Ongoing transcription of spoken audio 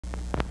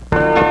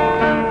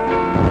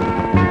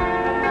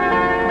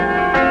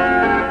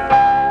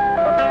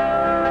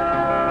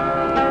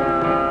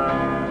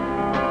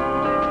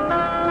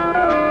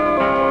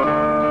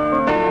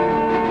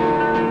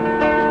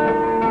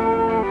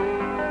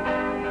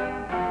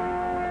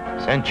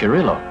San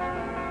Cirillo?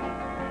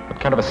 What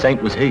kind of a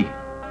saint was he?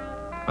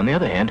 On the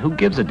other hand, who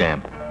gives a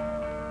damn?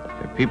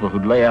 There are people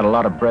who'd lay out a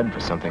lot of bread for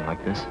something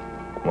like this.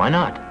 Why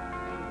not?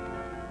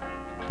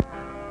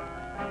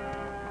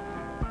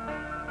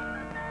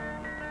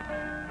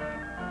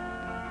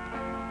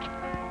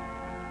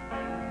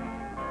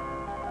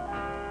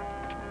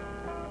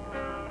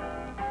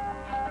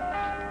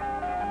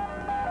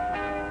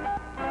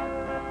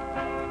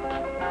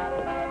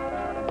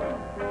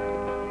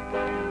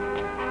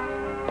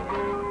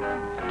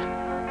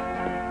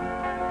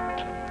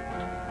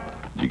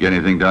 Did you get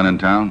anything done in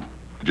town?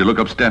 Did you look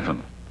up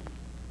Stefan?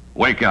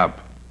 Wake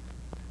up.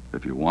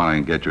 If you want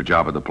to get your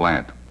job at the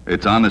plant.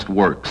 It's honest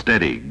work,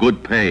 steady,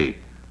 good pay.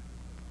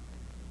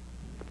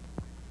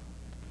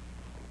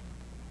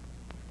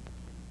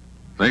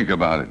 Think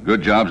about it.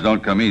 Good jobs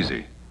don't come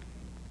easy.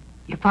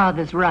 Your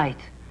father's right.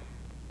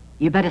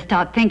 You better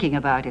start thinking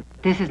about it.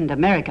 This isn't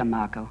America,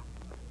 Marco.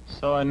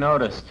 So I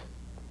noticed.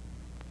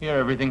 Here,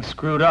 everything's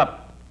screwed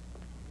up.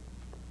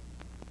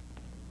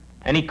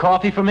 Any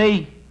coffee for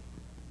me?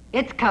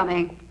 It's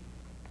coming.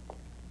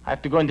 I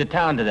have to go into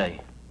town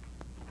today.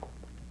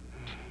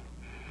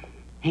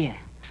 Here.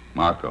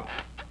 Marco,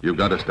 you've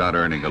got to start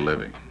earning a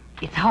living.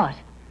 It's hot.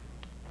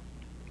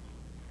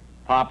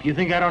 Pop, you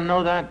think I don't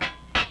know that?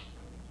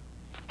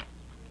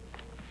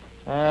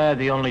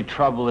 The only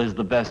trouble is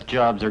the best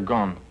jobs are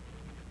gone.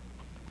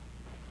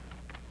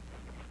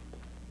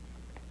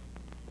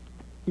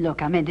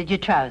 Look, I mended your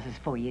trousers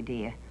for you,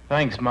 dear.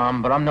 Thanks,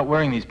 Mom, but I'm not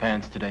wearing these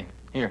pants today.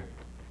 Here.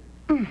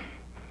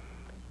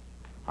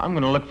 I'm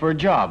gonna look for a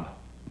job.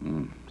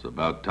 It's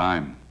about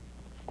time.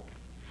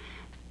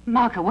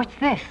 Marco, what's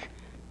this?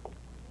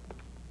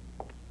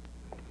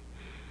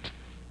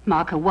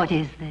 Marco, what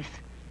is this?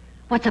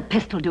 What's a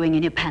pistol doing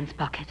in your pants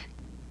pocket?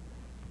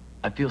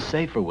 I feel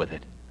safer with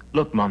it.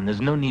 Look, Mom,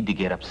 there's no need to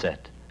get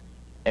upset.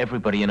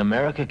 Everybody in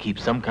America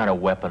keeps some kind of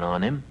weapon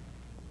on him.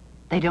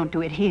 They don't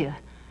do it here.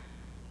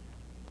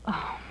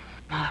 Oh,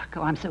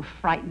 Marco, I'm so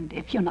frightened.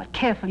 If you're not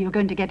careful, you're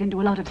going to get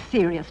into a lot of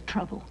serious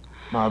trouble.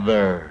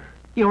 Mother.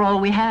 You're all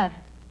we have.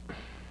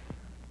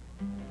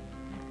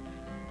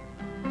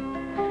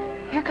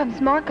 Here comes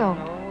Marco.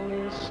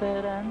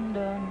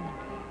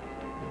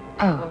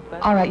 Oh,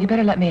 all right, you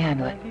better let me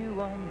handle it.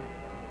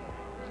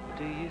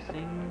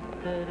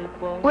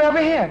 We're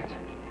over here.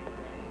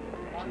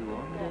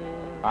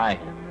 Hi.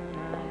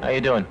 How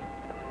you doing?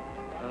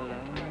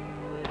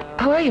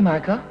 How are you,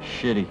 Marco?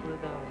 Shitty.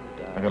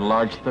 I got a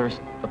large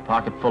thirst, a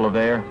pocket full of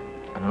air,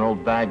 and an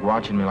old bag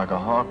watching me like a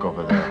hawk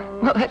over there.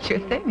 Well, that's your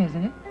thing,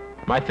 isn't it?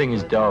 My thing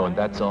is dough, and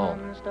that's all.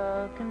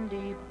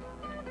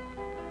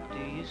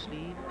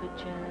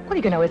 Well,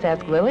 you can always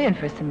ask Lillian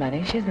for some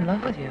money. She's in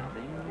love with you.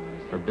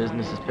 Her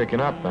business is picking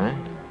up, eh?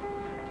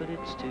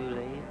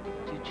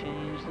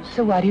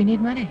 So why do you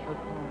need money?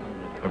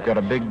 I've got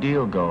a big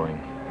deal going.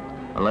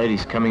 A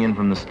lady's coming in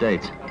from the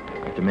States.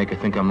 I have to make her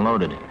think I'm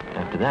loaded.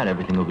 After that,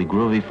 everything will be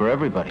groovy for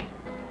everybody.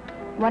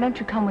 Why don't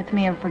you come with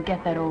me and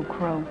forget that old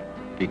crow?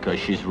 Because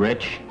she's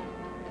rich?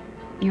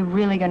 You're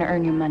really gonna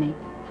earn your money.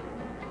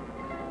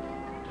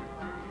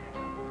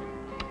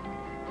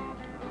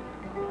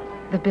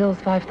 The bill's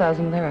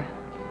 5,000 lira.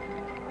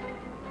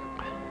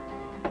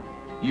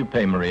 You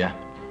pay, Maria.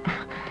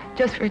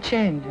 Just for a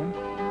change, huh?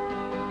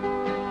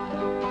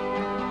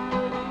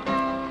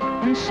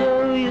 And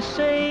so you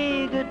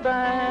say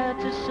goodbye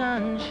to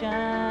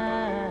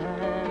sunshine.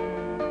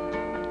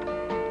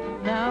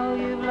 Now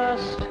you've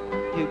lost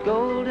your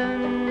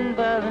golden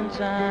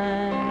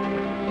valentine.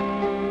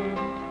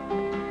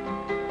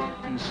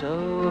 And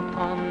so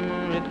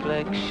upon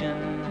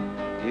reflection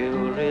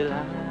you'll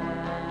realize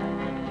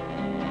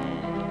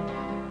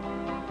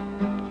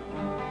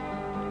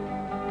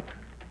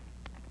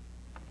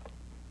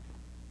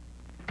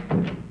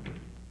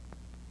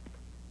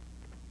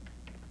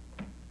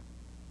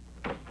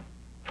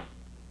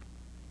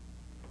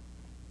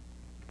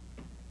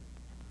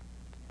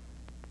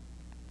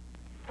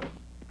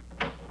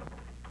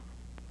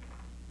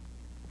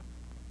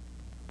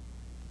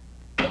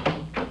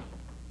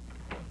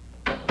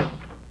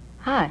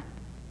Hi.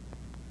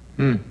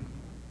 Hmm.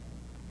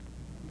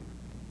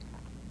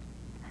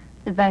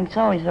 The bank's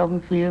always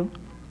open for you.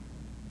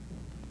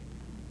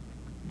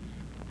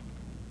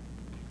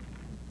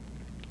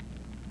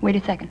 Wait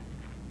a second.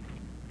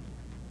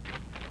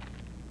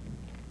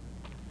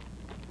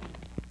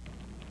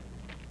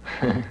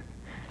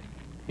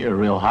 You're a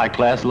real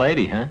high-class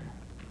lady, huh?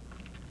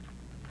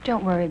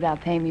 Don't worry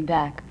about paying me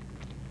back.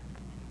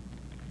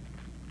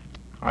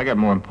 I got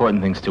more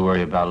important things to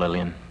worry about,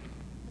 Lillian.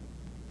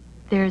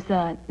 There's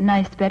a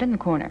nice bed in the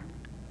corner.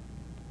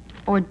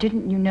 Or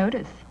didn't you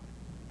notice?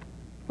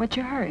 What's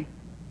your hurry?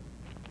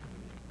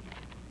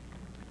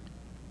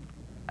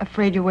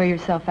 Afraid you'll wear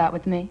yourself out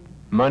with me?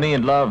 Money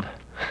and love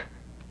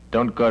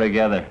don't go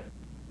together.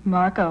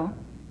 Marco.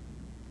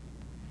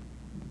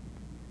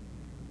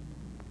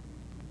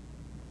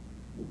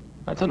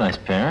 That's a nice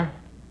pair.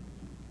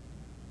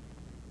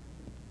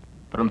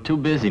 But I'm too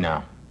busy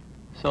now,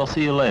 so I'll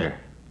see you later.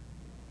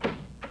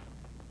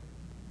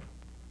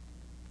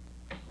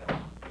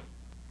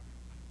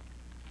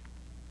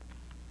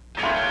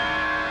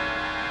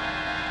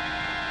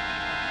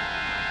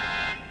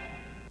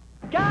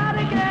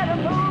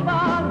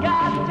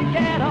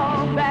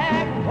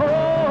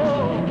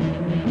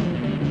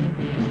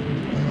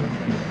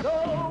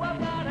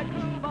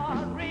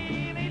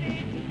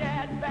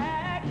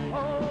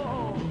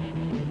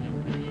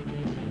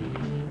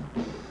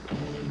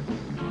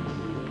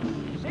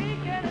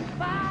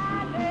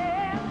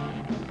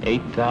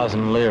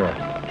 8,000 lira.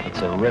 That's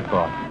a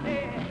rip-off.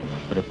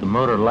 But if the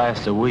motor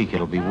lasts a week,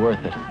 it'll be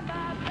worth it.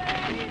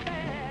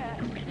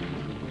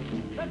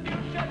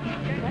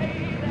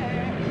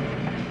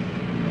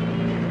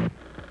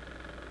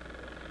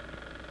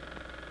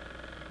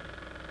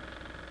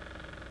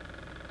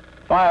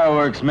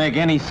 Fireworks make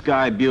any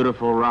sky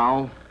beautiful,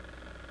 Raoul.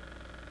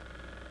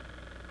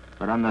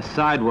 But on the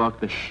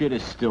sidewalk, the shit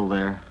is still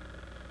there.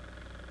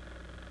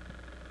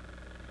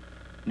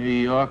 New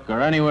York or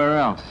anywhere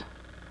else.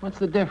 What's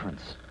the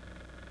difference?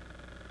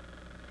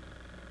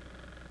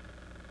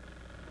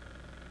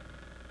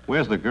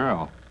 Where's the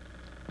girl?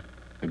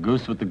 The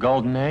goose with the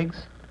golden eggs?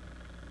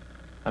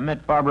 I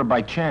met Barbara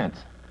by chance.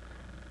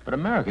 But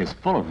America is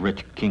full of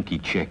rich, kinky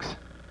chicks.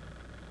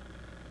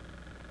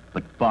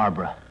 But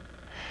Barbara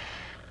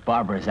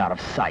is out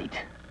of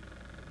sight.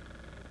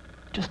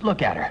 Just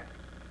look at her.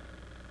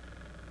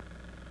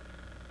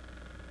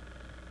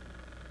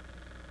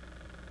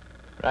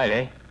 Right,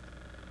 eh?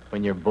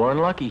 When you're born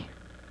lucky,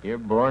 you're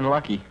born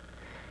lucky.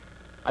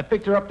 I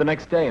picked her up the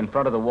next day in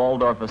front of the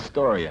Waldorf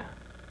Astoria.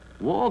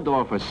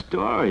 Waldorf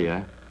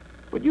Astoria?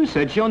 But you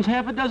said she owns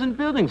half a dozen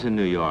buildings in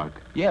New York.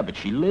 Yeah, but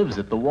she lives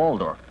at the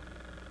Waldorf.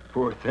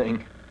 Poor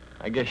thing.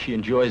 I guess she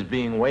enjoys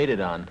being waited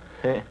on.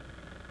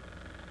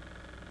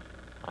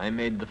 I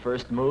made the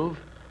first move,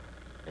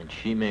 and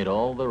she made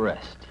all the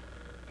rest.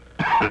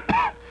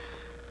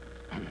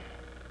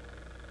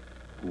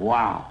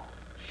 Wow,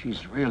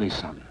 she's really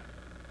something.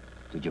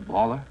 Did you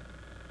ball her?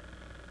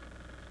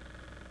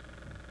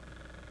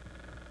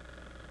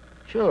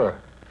 Sure,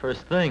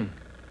 first thing.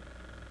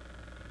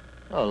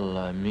 Well,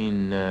 I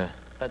mean,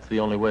 that's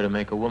the only way to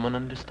make a woman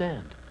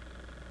understand.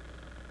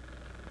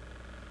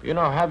 You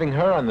know, having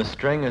her on the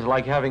string is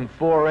like having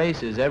 4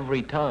 aces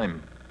every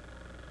time.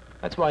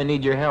 That's why I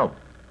need your help.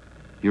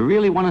 You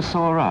really want to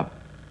sew her up?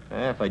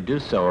 If I do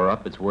sew her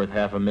up, it's worth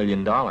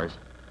 $500,000.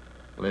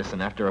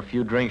 Listen, after a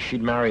few drinks,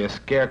 she'd marry a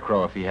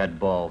scarecrow if he had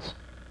balls.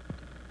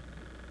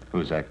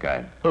 Who's that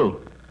guy?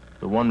 Who?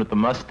 The one with the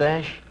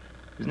mustache?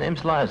 His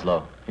name's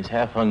Laszlo. He's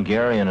half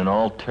Hungarian and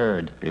all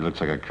turd. He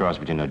looks like a cross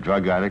between a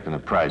drug addict and a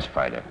prize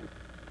fighter.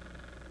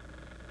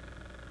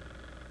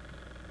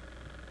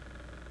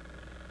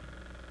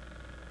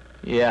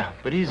 Yeah,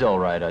 but he's all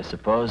right, I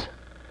suppose.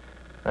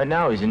 Right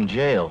now he's in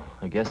jail,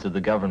 a guest of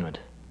the government.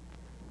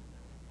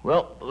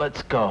 Well,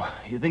 let's go.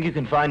 You think you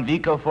can find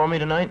Vico for me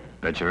tonight?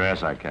 Bet your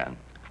ass I can.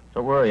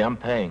 Don't worry, I'm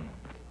paying.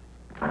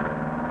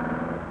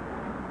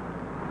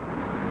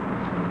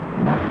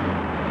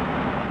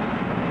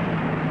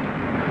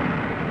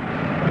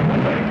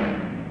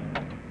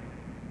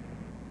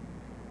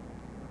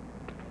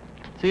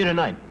 See you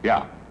tonight.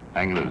 Yeah,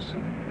 hang loose.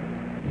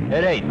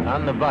 At 8,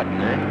 on the button,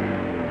 eh?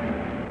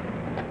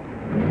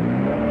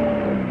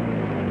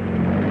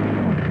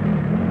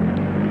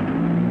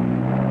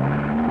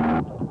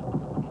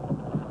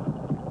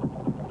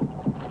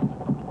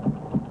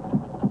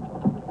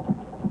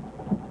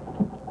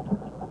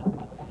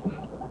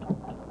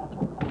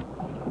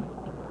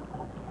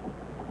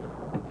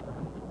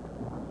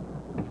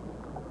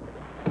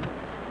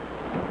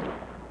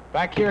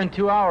 Back here in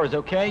 2 hours,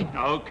 okay?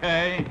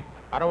 Okay.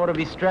 I don't want to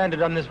be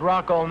stranded on this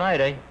rock all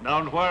night, eh?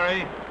 Don't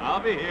worry. I'll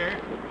be here.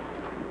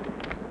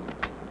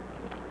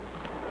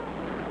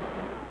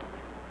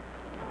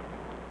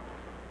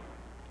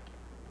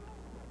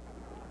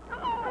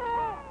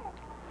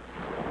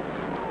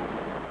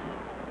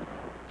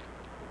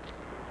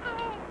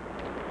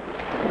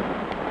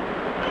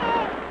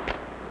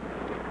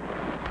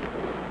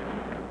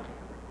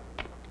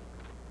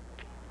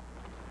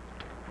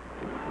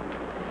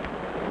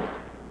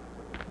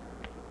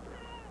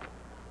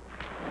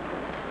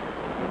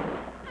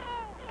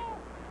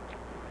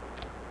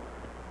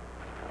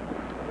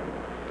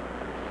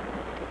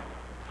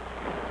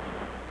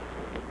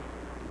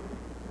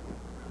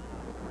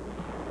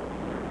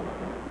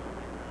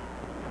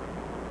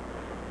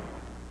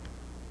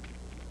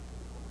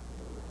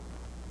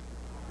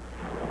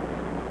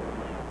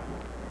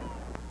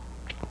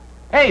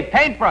 Hey,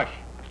 paintbrush!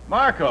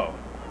 Marco,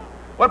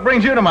 what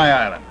brings you to my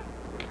island?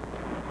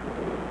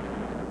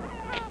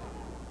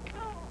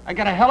 I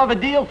got a hell of a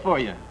deal for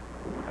you.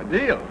 A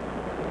deal?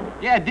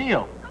 Yeah, a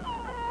deal.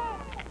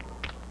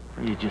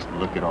 Will you just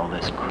look at all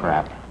this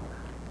crap?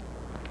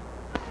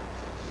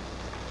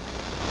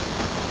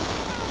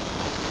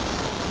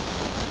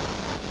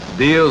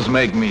 Deals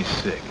make me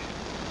sick.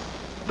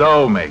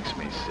 Dough makes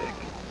me sick.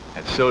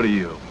 And so do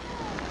you.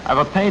 I have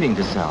a painting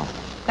to sell.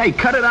 Hey,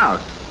 cut it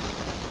out.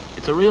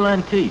 It's a real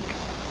antique.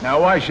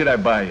 Now, why should I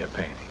buy you a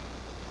painting?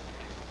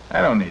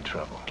 I don't need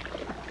trouble.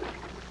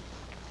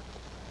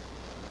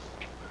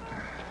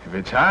 If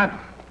it's hot,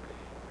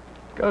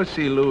 go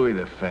see Louis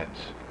the Fence.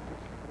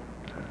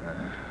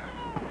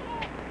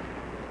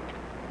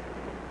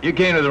 You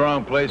came to the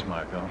wrong place,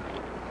 Marco.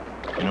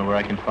 You know where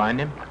I can find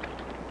him?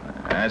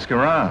 Ask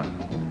around.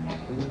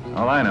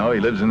 All I know, he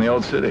lives in the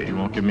old city. You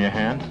won't give me a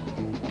hand?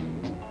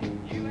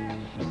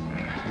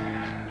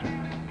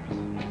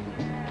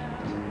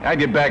 I'd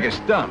get back a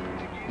stump.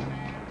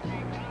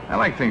 I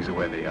like things the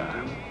way they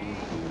are.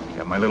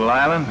 Got my little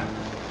island,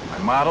 My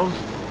models,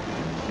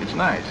 it's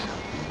nice.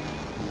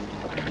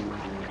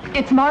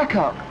 It's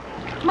Marco.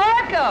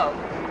 Marco!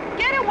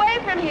 Get away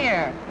from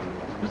here!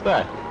 Who's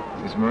that?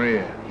 It's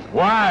Maria.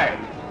 Why?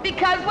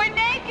 Because we're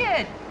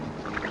naked!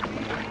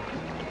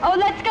 Oh,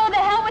 let's go the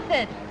hell with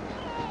it.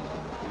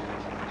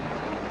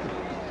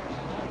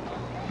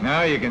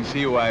 Now you can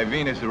see why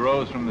Venus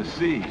arose from the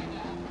sea.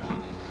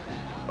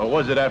 Or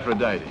was it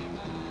Aphrodite?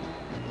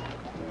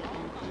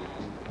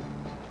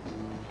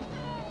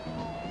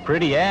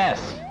 Pretty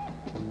ass.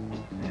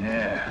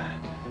 Yeah.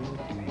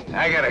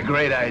 I got a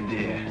great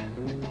idea.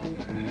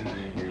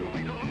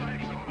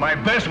 My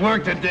best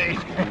work to date.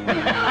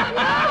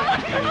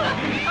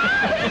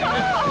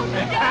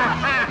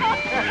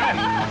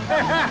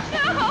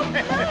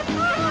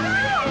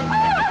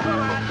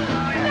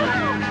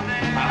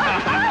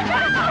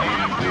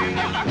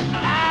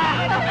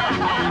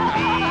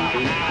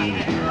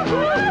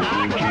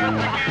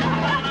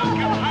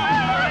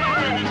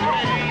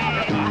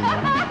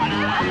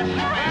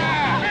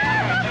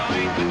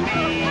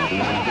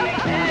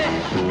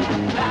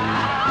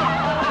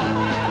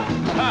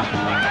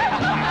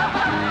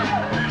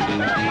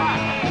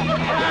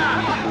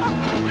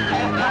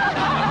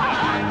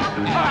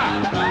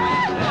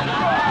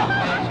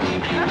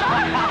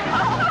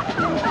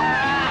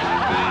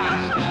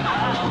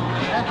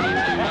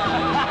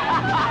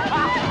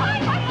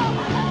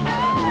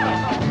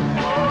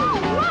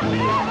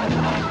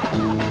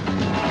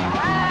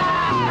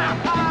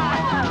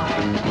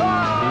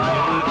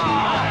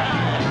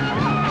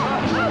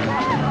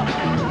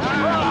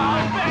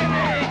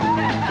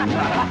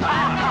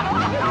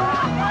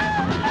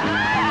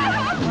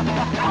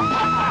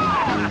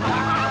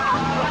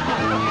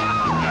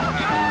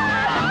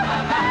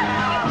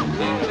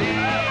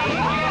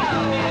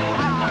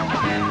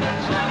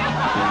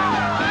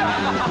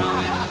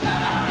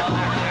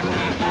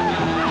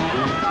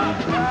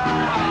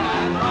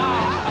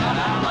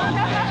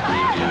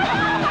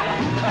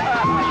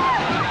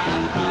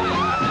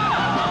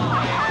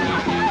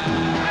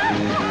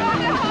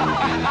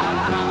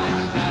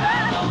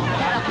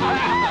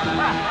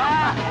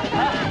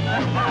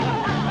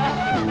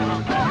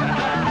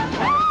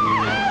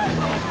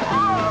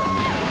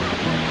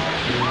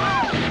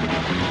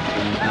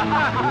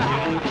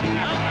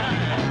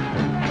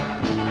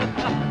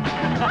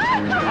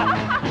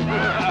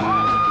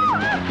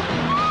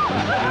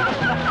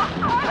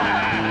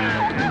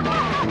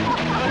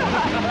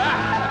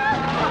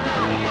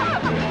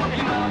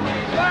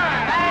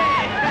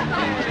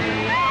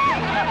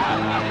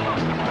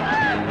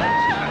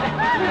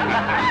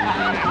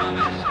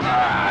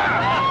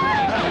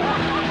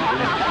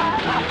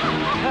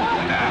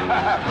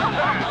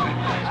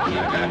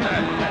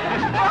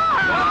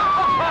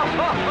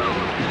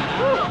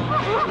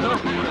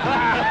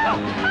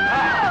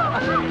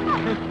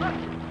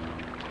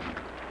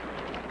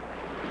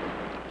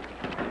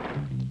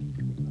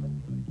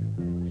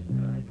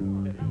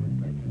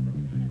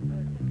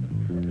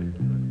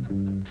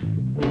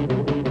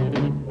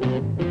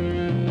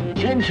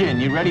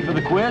 Chin, you ready for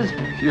the quiz?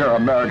 Your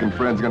American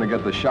friend's gonna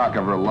get the shock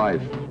of her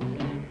life.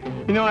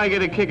 You know, I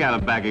get a kick out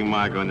of backing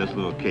Marco on this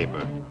little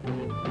caper.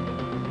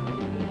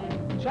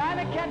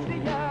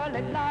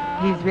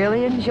 He's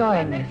really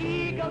enjoying this.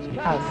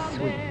 How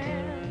sweet.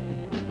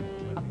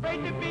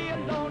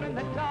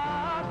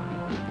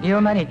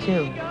 Your money,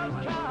 too.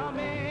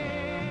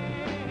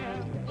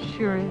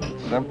 Sure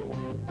is. Simple.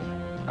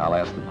 I'll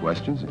ask the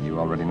questions, and you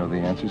already know the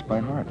answers by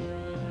heart.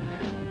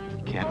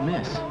 Can't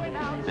miss.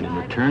 And in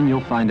return,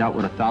 you'll find out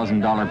what a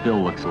 $1,000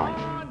 bill looks like.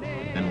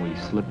 Then we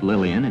slip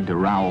Lillian into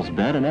Raoul's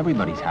bed, and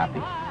everybody's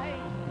happy.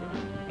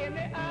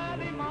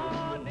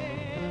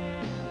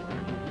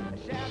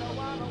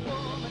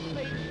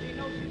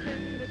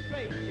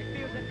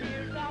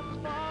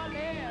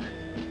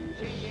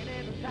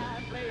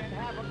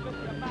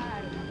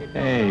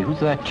 Hey, who's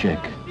that chick?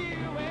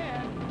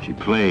 She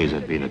plays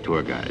at being a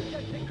tour guide.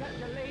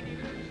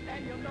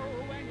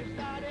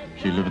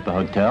 She live at the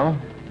hotel?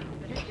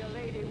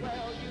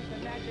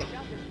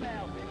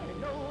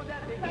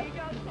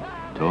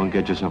 Don't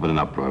get yourself in an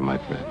uproar, my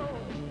friend.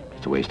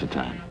 It's a waste of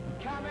time.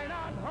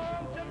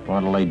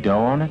 Want to lay dough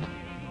on it?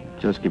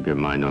 Just keep your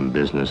mind on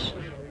business.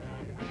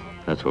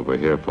 That's what we're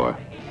here for.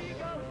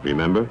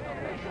 Remember?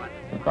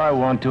 If I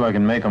want to, I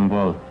can make them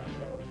both.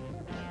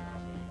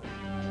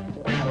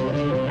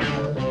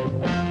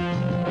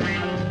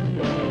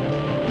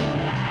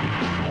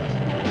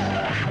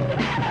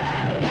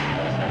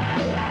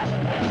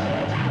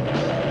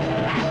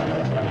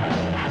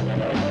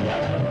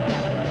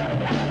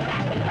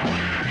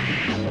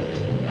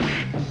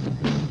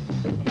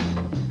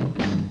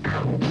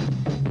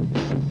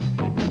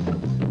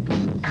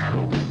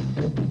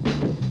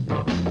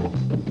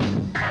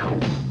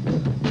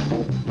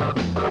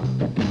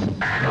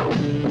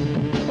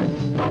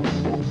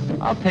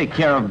 I'll take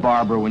care of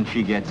Barbara when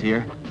she gets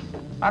here.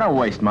 I don't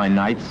waste my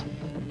nights.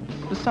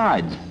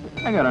 Besides,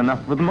 I got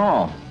enough for them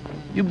all.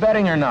 You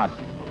betting or not?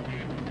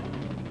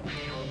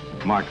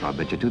 Marco, I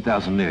bet you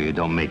 2,000 lira you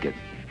don't make it.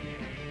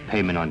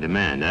 Payment on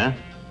demand, huh?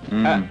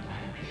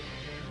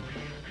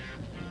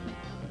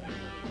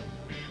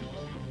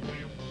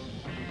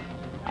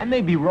 I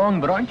may be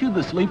wrong, but aren't you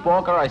the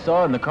sleepwalker I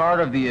saw in the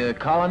card of the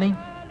colony?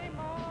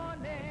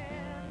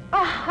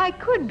 Oh, I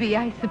could be,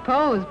 I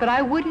suppose, but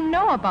I wouldn't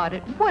know about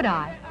it, would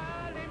I?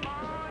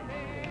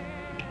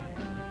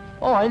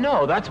 Oh, I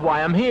know. That's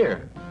why I'm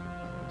here.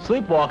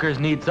 Sleepwalkers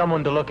need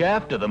someone to look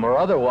after them, or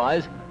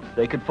otherwise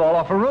they could fall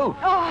off a roof.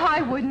 Oh,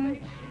 I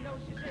wouldn't.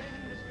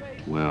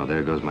 Well,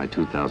 there goes my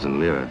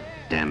 2,000 lira.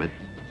 Damn it.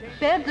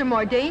 Beds are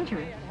more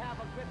dangerous.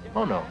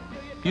 Oh, no.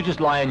 If you just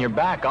lie on your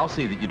back, I'll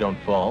see that you don't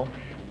fall.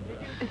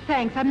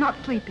 Thanks, I'm not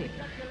sleeping.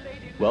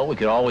 Well, we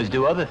could always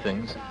do other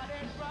things.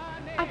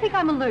 I think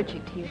I'm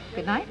allergic to you.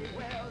 Good night.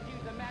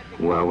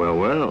 Well, well,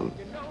 well.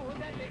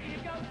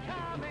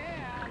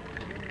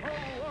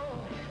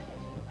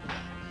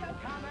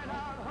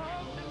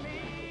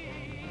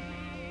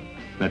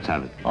 Let's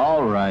have it.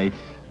 All right.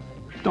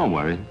 Don't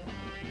worry.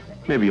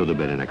 Maybe you'll do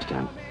better next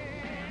time.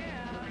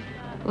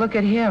 Look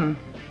at him.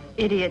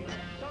 Idiot.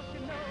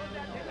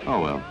 Oh,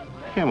 well.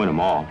 Can't win them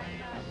all.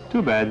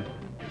 Too bad.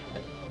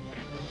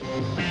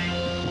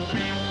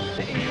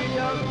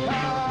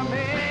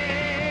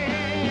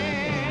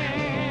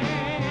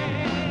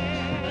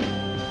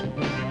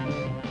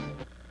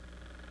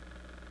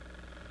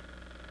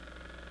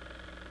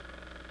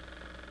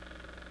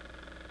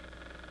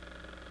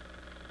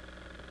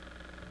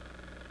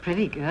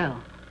 Pretty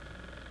girl.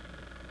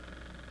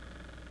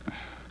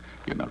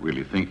 You're not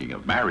really thinking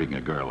of marrying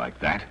a girl like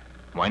that.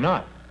 Why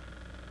not?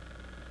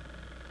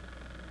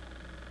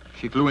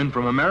 She flew in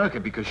from America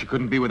because she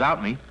couldn't be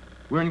without me.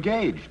 We're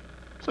engaged.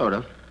 Sort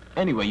of.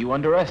 Anyway, you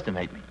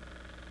underestimate me.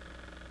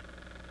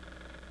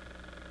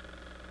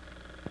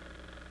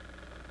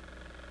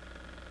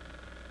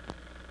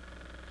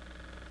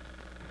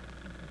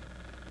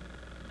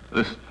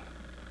 Listen,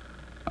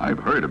 I've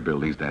heard of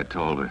buildings that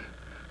tall, but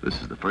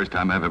this is the first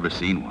time I've ever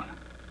seen one.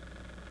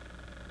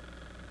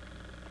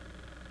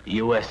 The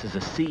U.S. is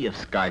a sea of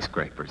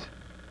skyscrapers.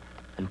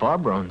 And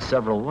Barbara owns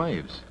several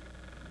waves.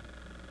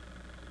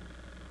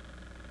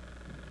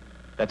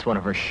 That's one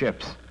of her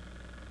ships.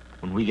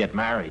 When we get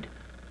married,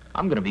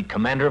 I'm gonna be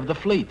commander of the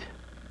fleet.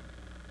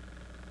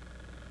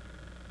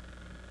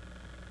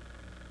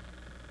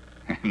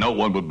 No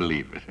one would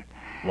believe it.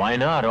 Why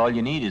not? All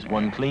you need is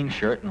one clean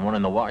shirt and one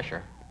in the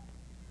washer.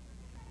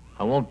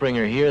 I won't bring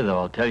her here, though,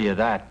 I'll tell you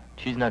that.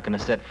 She's not gonna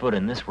set foot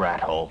in this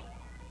rat hole.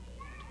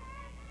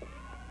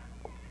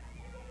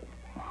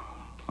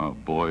 A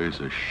boy is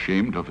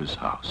ashamed of his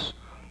house,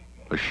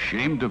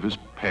 ashamed of his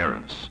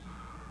parents.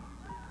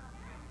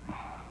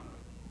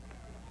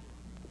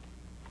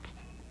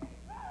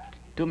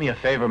 Do me a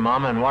favor,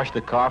 Mama, and wash the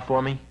car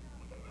for me.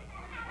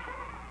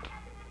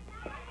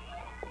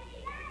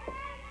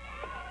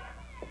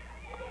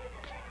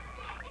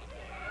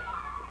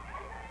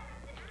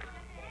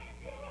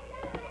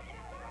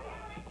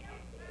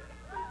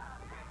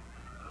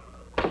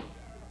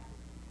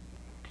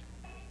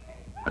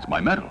 That's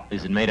my medal.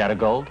 Is it made out of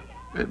gold?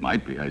 It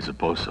might be, I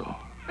suppose so.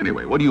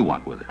 Anyway, what do you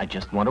want with it? I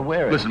just want to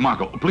wear it. Listen,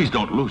 Marco, please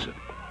don't lose it.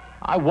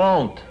 I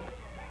won't.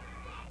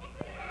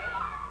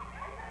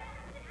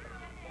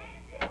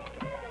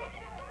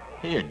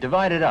 Here,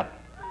 divide it up.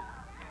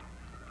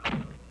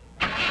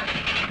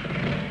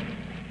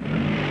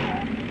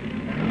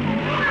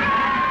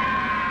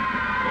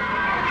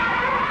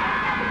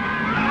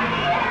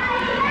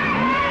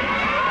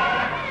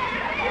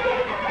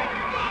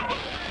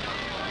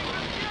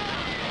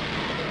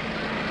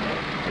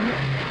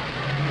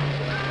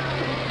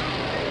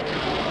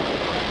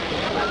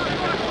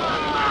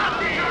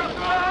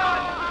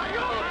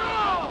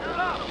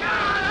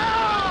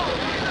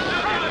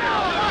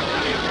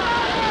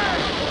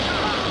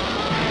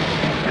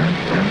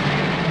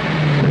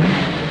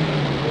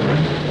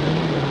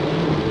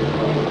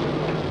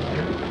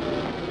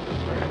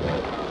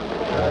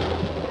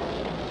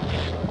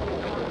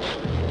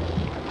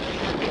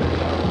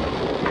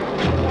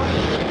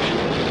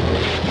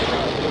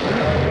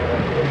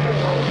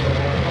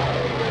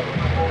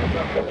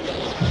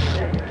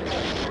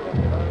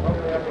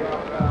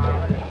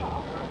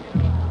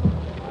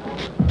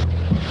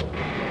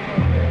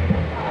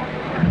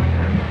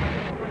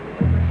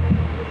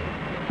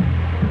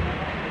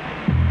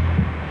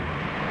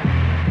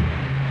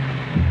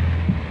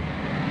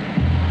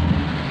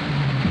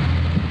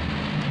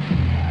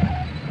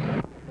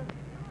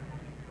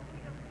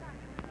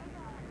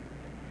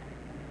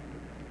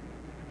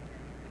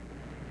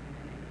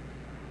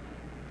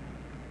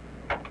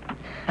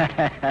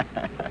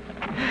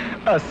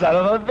 Oh, son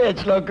of a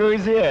bitch, look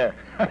who's here.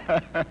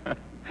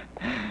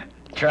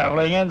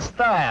 Traveling in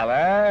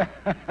style,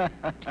 huh?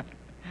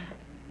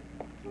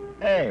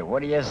 Hey,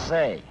 what do you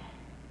say?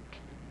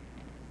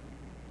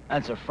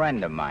 That's a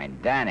friend of mine,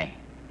 Danny.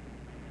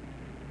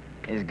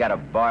 He's got a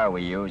bar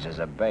we use as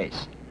a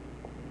base.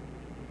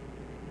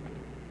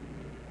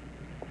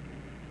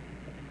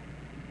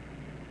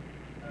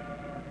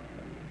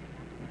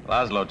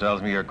 Laszlo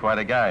tells me you're quite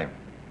a guy.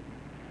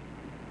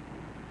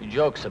 He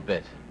jokes a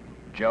bit.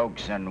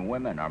 Jokes and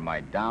women are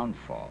my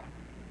downfall.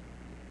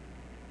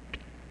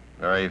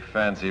 Very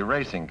fancy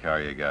racing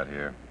car you got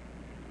here.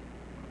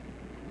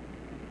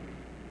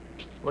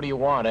 What do you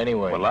want,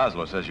 anyway? Well,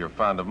 Laszlo says you're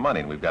fond of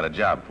money and we've got a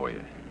job for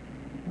you.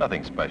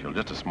 Nothing special,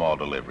 just a small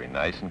delivery,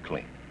 nice and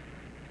clean.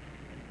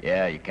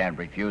 Yeah, you can't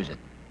refuse it.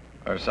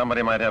 Or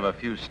somebody might have a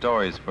few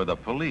stories for the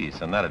police,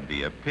 and that'd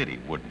be a pity,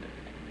 wouldn't it?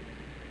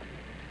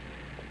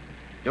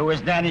 Do as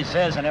Danny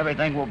says and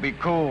everything will be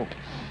cool.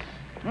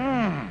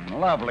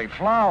 Lovely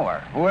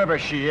flower. Whoever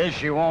she is,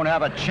 she won't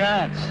have a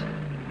chance.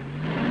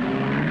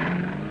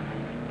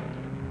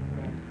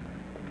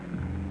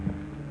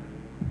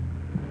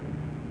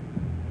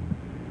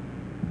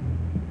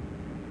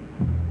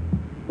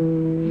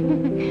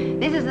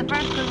 This is the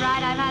first good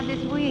ride I've had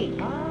this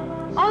week.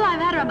 All I've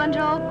had are a bunch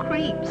of old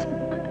creeps.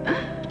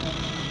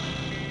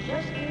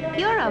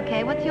 You're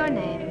okay. What's your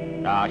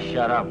name? Ah,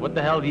 shut up. What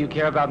the hell do you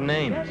care about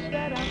names?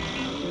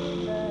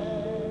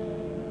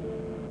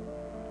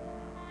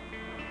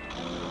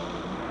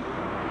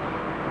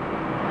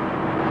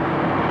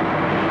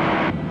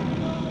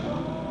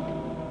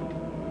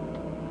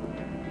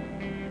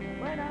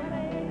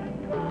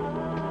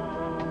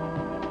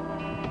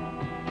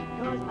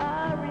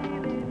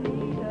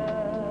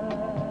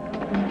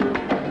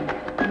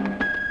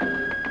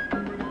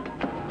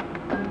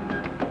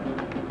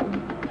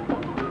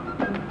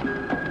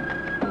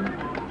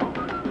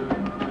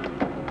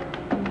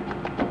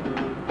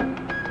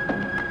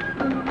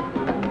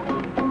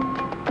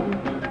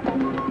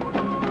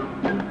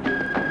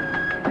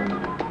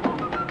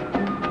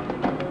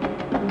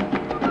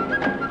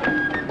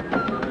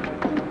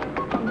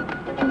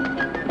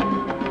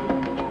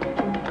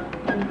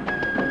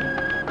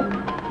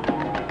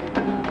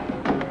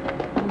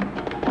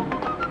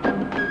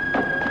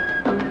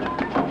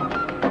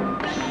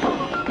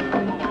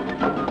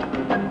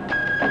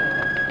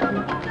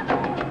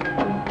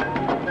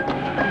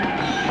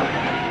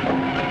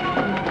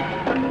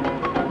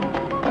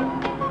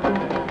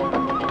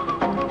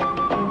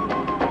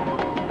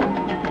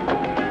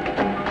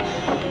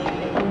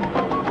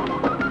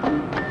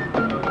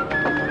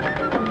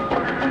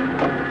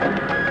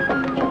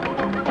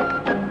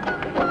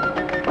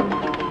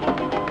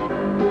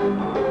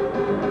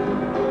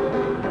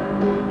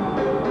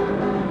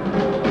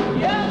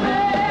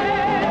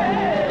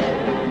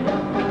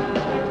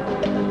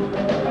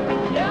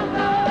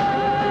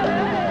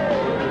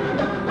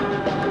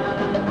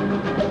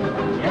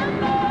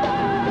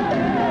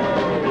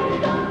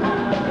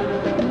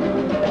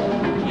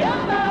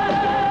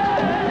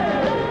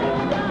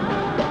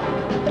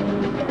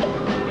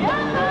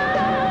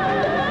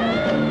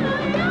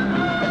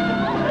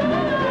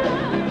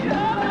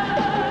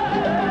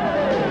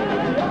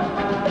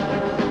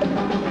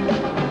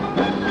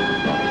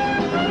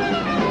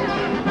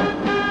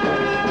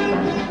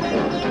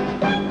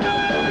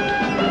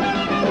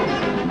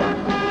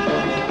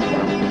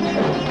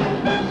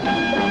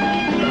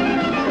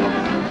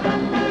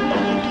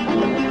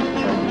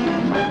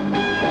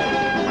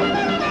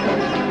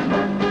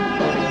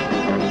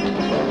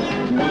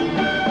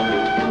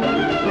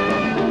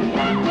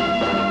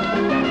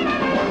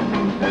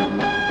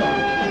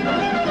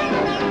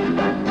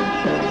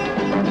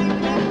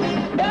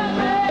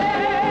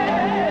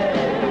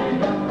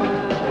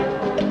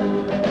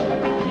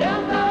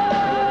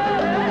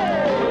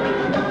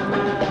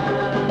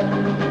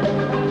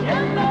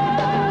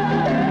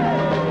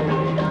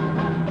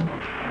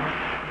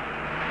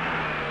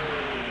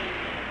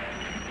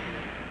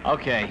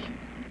 Okay.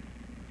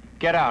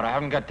 Get out. I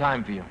haven't got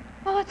time for you.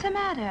 Well, what's the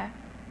matter?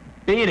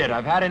 Beat it.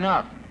 I've had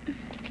enough.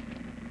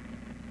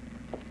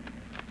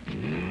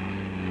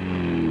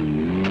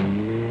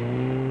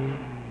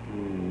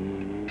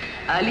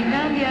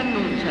 Alitalia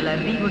annuncia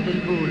l'arrivo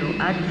del volo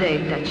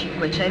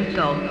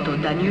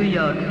AZ508 da New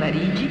York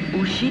Parigi,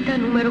 uscita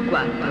numero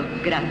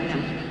 4.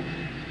 Grazie.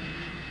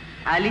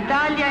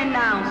 Alitalia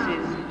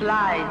announces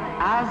flight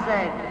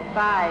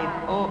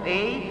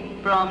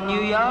AZ508 from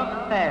New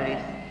York,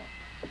 Paris.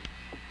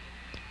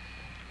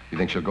 You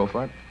think she'll go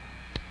for it?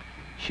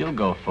 She'll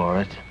go for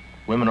it.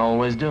 Women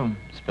always do,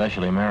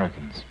 especially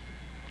Americans.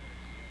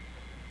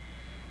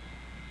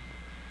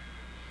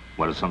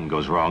 What if something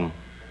goes wrong?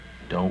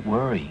 Don't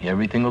worry.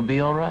 Everything will be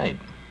all right.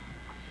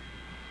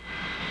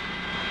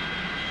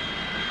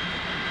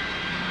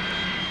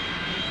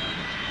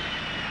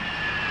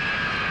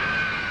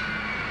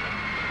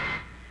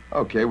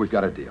 Okay, we've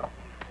got a deal.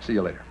 See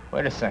you later.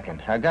 Wait a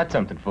second. I got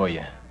something for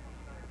you.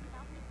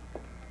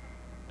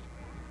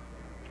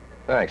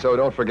 Thanks. Oh,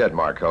 don't forget,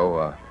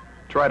 Marco.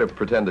 Try to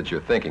pretend that you're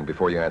thinking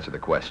before you answer the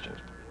questions.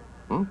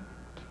 Hmm?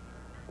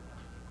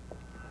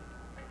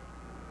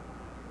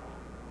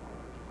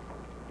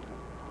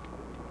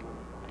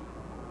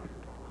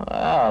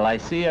 Well, I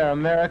see our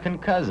American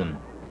cousin.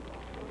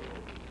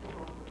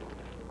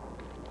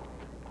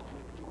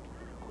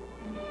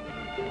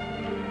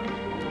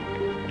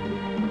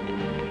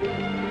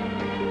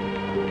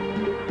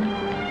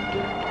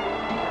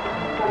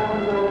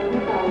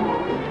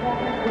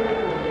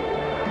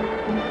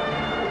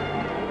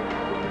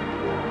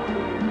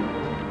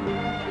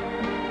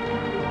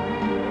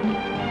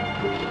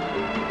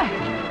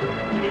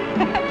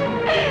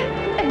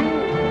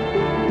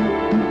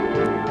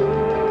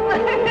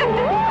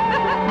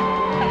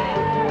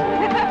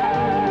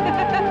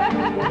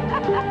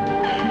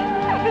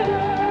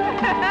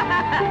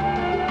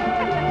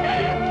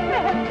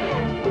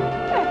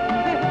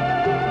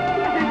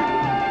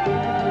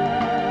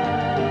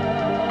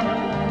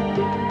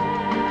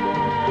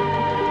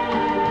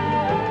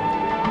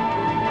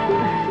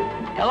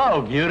 Hello,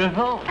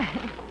 beautiful.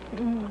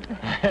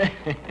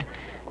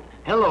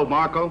 Hello,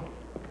 Marco.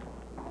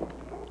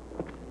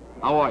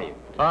 How are you?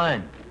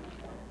 Fine.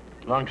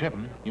 Long trip,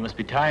 hmm? You must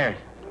be tired.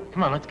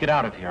 Come on, let's get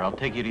out of here. I'll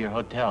take you to your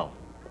hotel.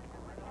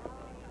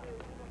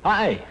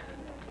 Hi.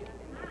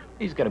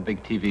 He's got a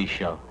big TV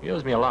show. He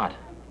owes me a lot.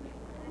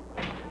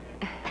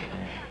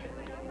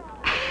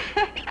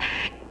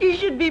 You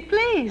should be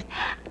pleased.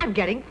 I'm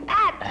getting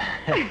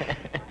fat.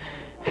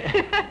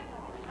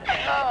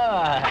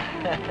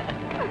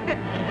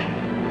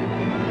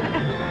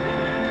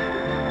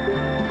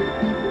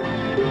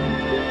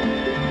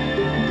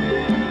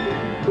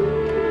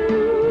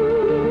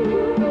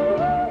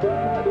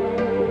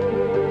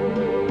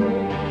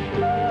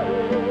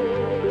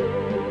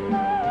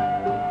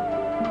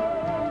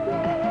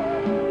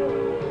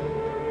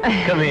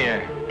 Come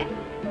here.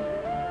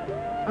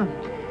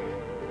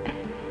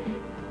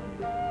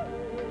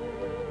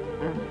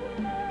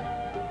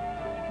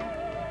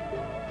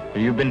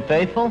 Have you been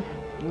faithful?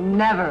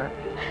 Never.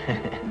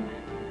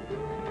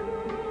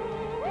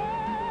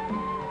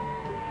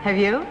 Have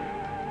you?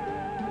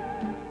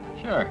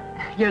 Sure.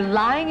 You're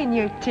lying in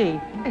your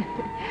teeth.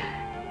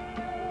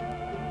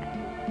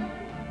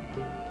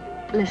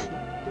 Listen,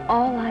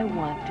 all I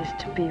want is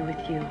to be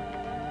with you.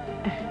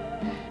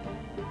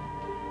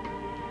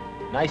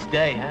 Nice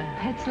day,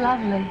 huh? It's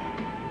lovely.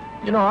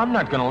 You know, I'm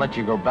not gonna let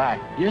you go back.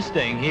 You're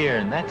staying here,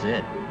 and that's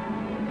it.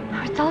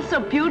 It's all so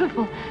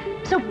beautiful,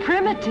 so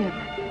primitive.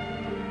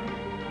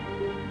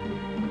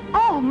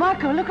 Oh,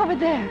 Marco, look over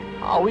there.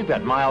 Oh, we've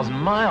got miles and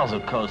miles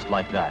of coast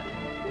like that.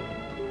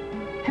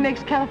 It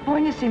makes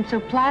California seem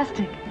so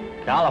plastic.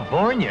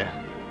 California?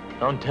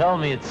 Don't tell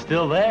me it's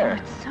still there.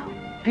 It's so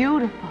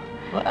beautiful.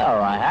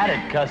 Well, I had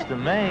it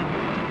custom made.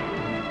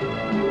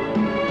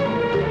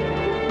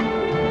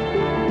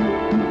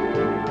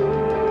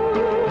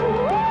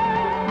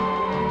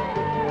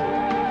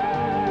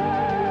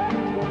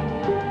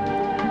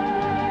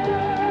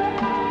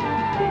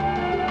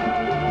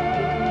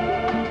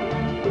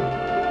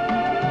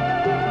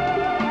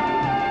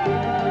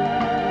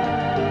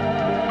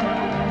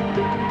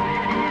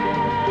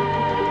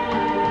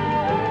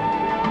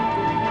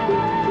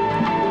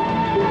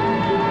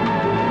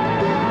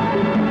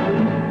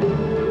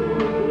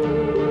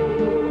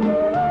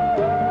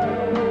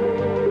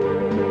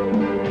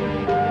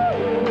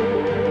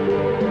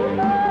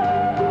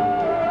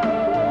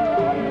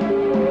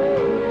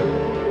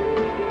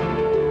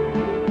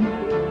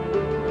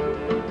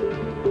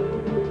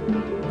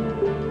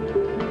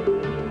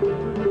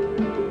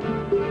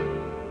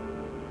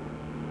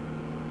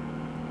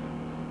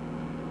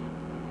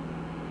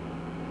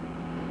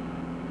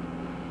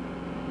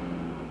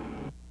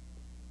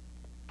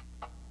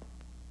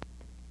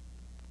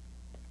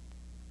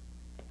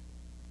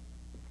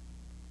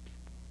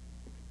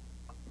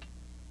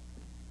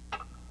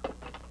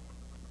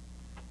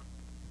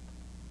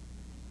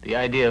 The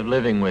idea of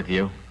living with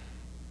you,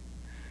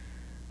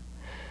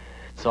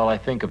 it's all I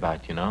think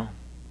about, you know?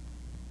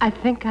 I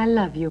think I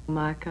love you,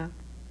 Marco.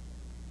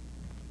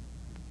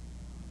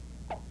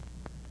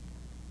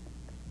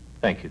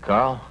 Thank you,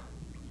 Carl.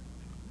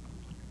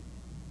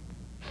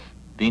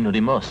 Vino di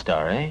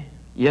Mostar, eh?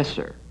 Yes,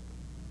 sir.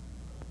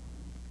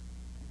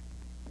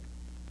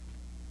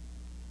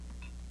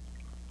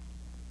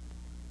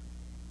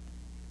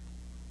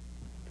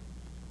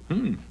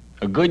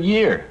 A good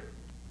year.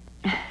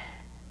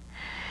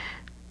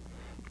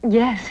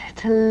 Yes,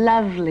 it's a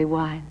lovely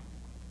wine.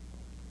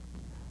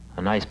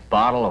 A nice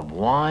bottle of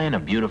wine, a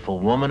beautiful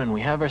woman, and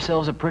we have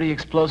ourselves a pretty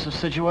explosive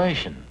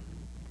situation.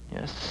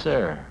 Yes,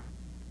 sir.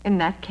 In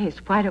that case,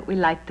 why don't we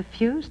light the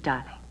fuse,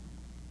 darling?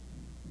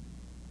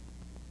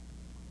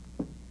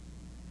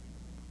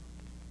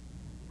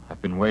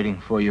 I've been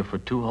waiting for you for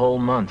 2 whole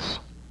months.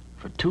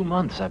 For 2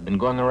 months, I've been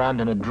going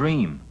around in a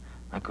dream.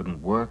 I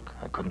couldn't work,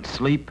 I couldn't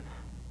sleep.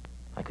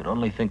 I could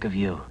only think of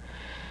you.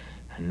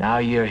 And now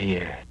you're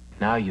here.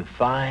 Now you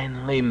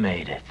finally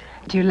made it.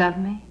 Do you love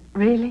me?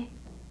 Really?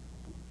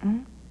 Hmm?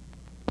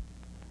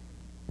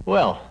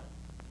 Well,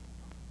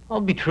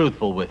 I'll be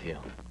truthful with you.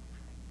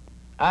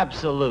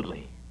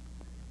 Absolutely.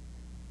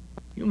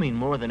 You mean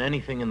more than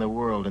anything in the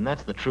world, and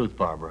that's the truth,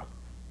 Barbara.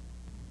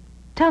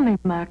 Tell me,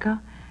 Marco.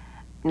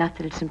 Not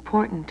that it's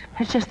important.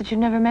 It's just that you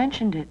never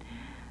mentioned it.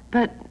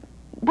 But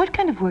what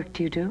kind of work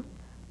do you do?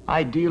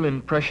 I deal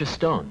in precious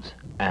stones,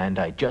 and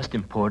I just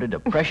imported a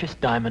precious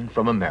diamond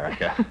from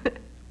America.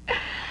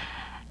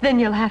 Then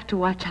you'll have to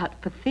watch out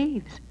for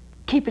thieves.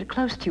 Keep it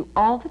close to you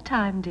all the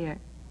time, dear.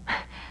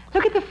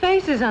 Look at the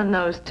faces on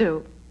those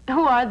two.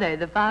 Who are they,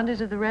 the founders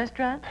of the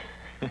restaurant?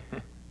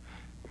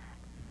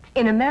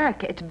 In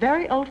America, it's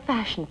very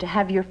old-fashioned to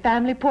have your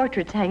family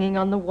portraits hanging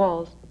on the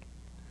walls.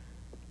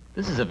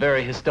 This is a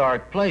very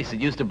historic place. It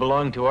used to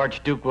belong to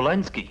Archduke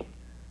Walensky.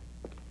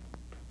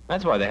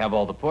 That's why they have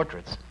all the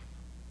portraits.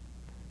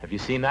 Have you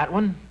seen that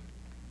one?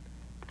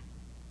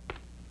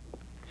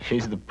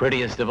 She's the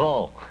prettiest of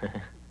all.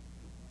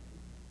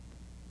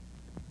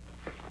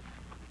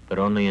 But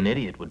only an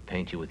idiot would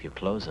paint you with your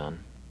clothes on.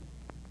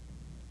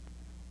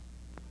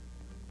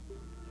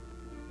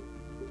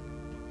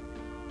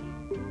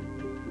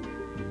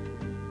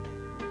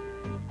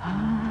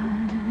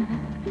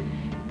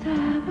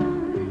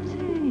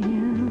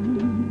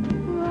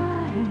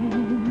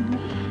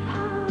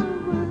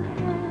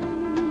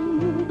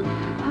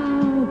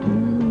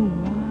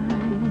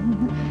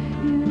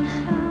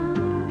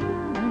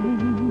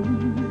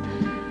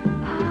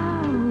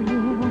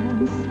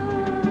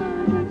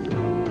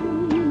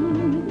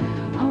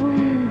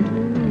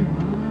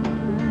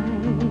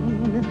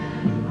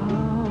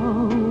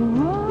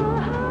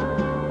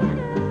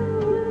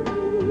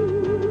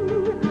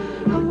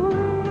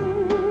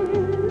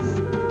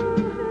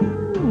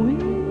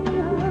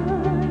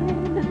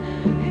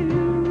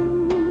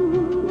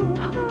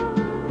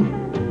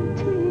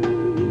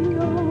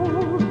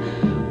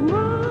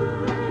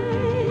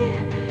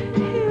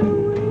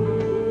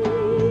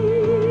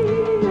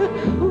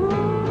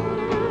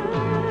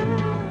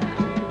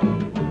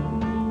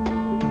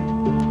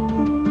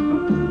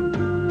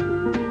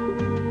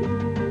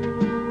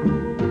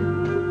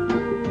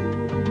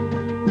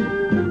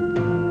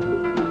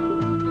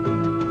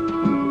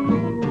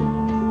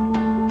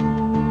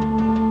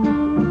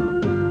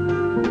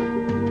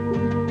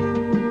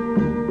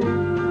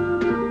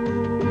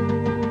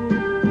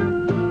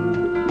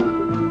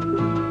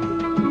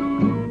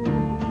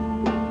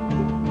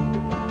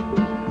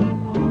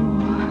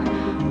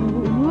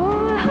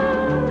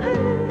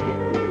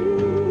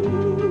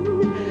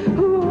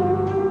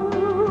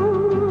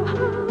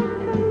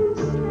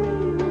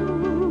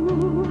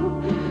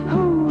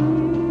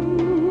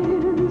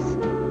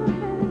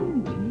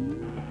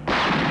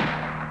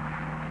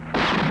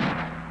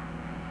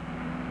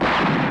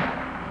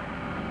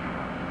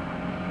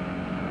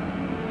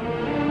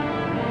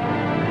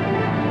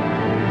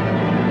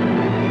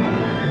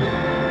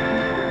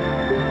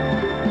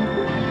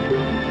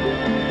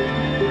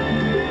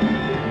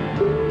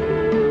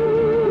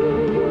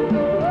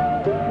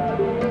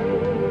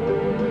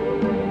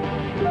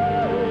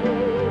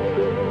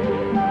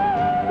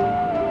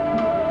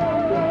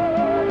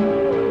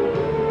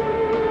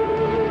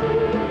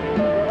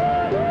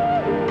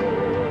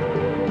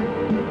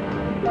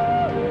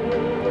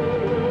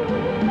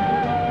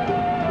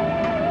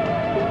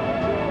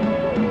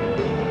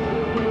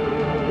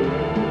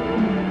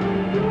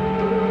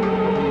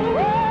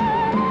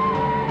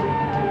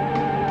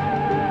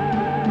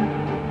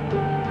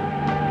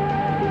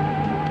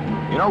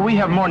 Hell, we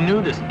have more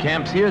nudist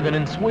camps here than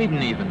in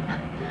Sweden, even.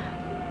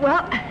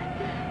 Well,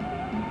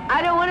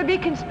 I don't want to be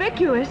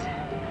conspicuous.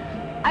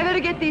 I better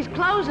get these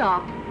clothes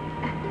off.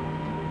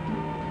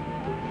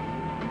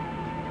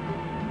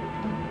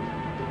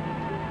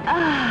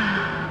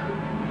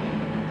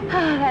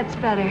 That's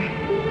better.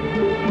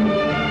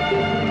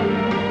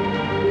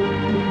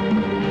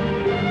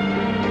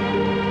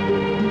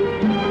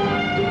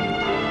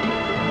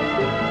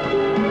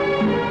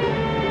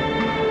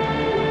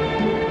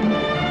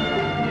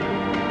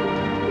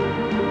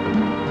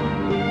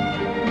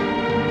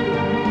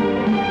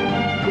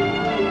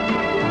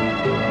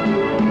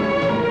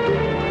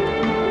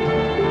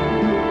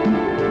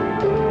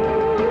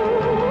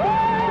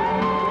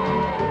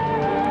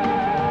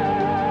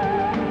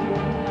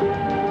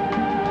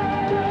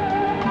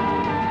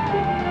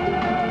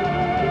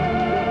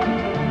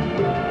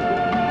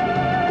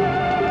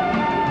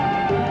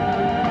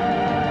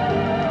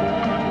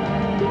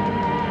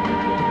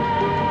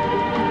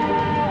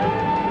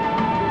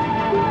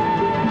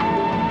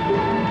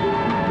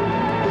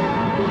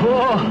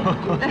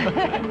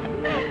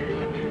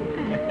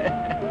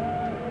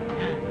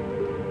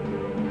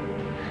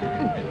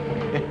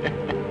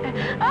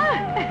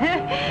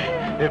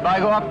 If I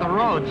go up the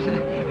roads,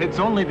 it's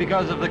only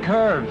because of the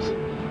curves.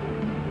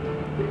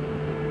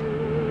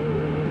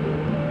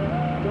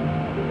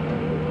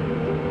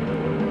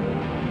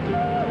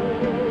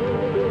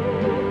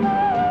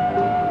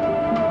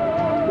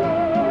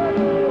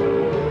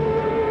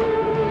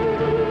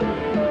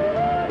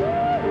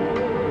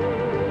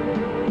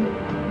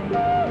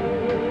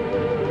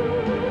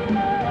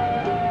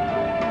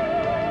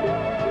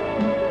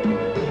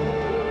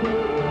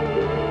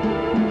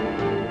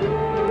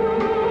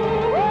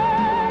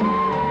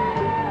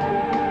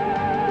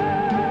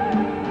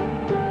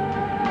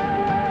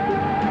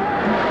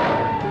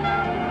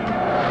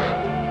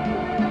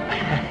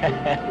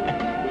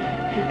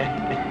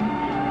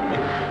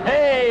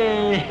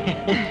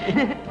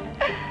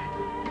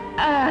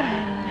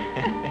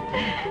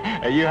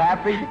 Are you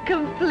happy?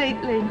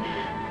 Completely.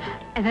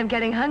 And I'm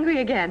getting hungry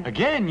again.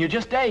 Again? You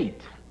just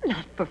ate.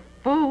 Not for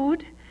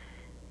food.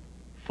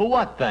 For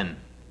what, then?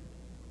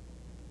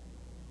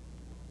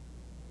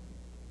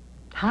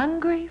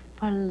 Hungry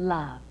for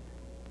love.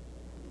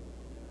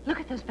 Look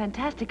at those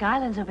fantastic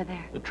islands over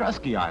there. The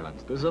Trusky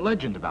Islands. There's a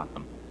legend about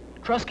them.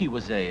 Trusky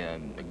was a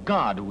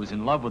god who was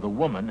in love with a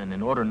woman, and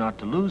in order not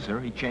to lose her,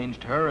 he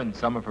changed her and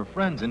some of her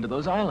friends into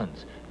those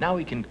islands. Now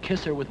he can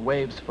kiss her with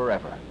waves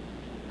forever.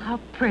 How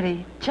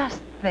pretty.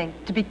 Just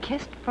think, to be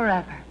kissed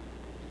forever.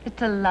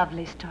 It's a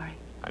lovely story.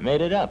 I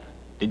made it up.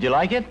 Did you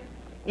like it?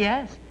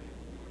 Yes.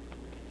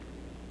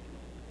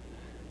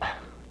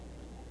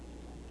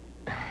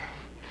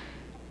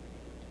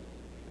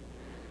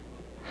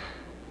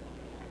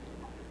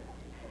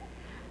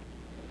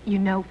 You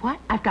know what?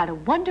 I've got a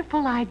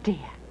wonderful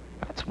idea.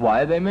 That's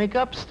why they make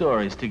up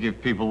stories, to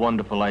give people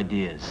wonderful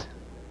ideas.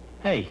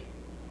 Hey,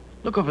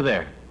 look over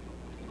there.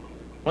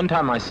 One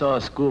time I saw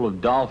a school of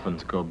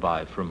dolphins go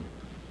by from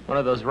one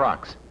of those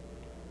rocks.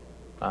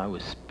 I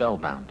was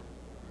spellbound.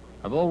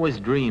 I've always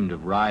dreamed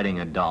of riding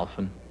a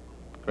dolphin.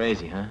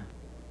 Crazy, huh?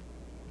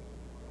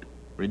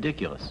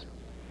 Ridiculous.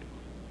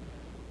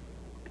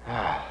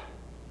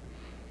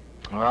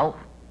 Well,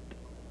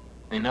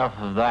 enough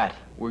of that.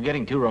 We're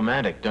getting too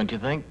romantic, don't you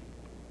think?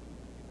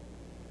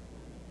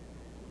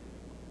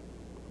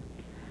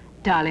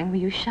 Darling, will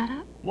you shut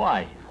up?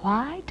 Why?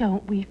 Why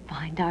don't we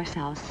find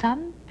ourselves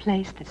some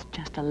place that's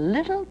just a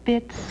little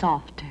bit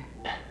softer?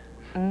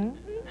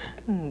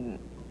 Mm-hmm.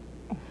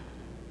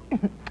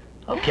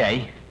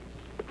 Okay,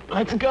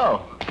 let's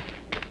go.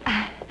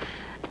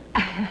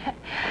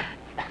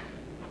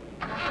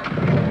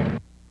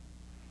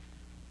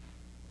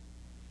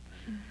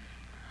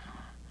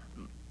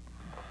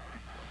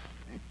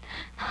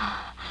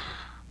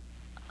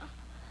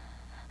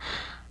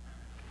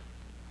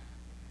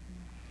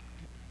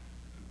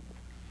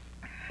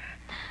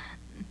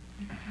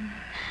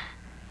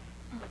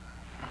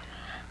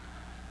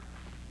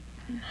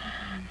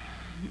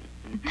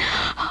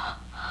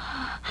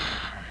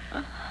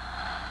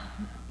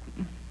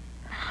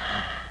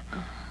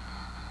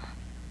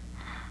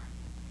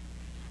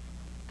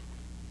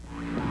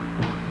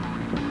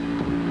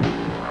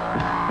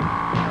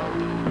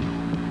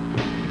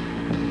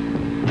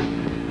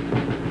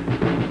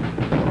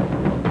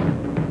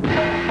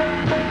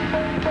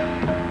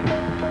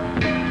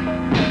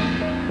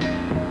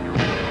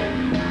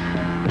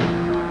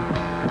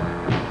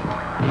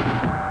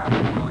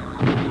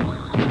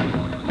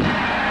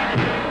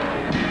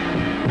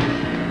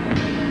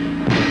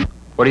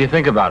 What do you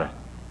think about it?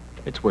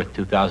 It's worth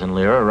 2,000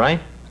 lira, right?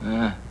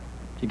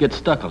 You get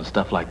stuck on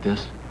stuff like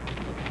this.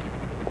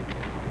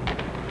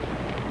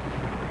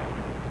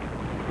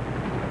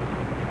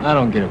 I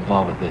don't get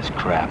involved with this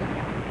crap.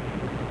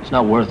 It's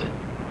not worth it.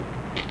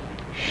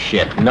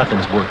 Shit,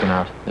 nothing's working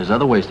out. There's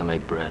other ways to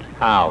make bread.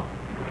 How?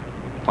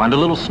 Find a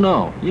little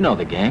snow. You know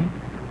the game.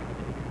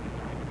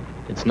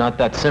 It's not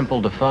that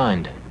simple to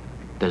find.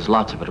 There's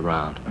lots of it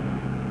around.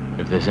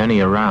 If there's any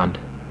around,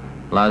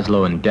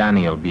 Laszlo and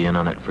Danny will be in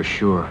on it for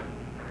sure.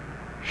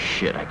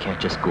 Shit, I can't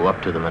just go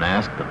up to them and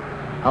ask them.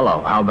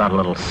 Hello, how about a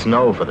little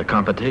snow for the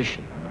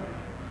competition?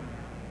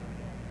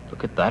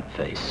 Look at that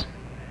face.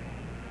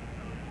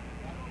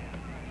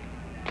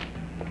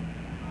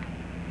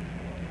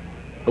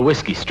 A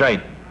whiskey, straight.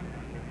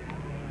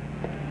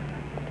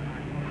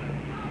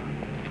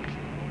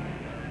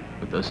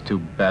 With those two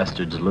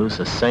bastards loose,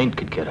 a saint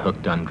could get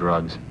hooked on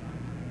drugs.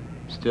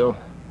 Still,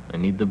 I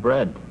need the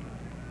bread.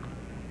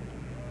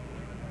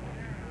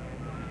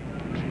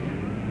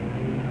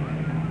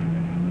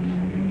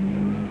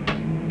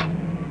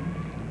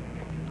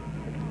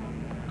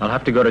 I'll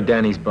have to go to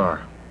Danny's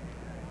bar.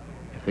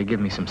 If they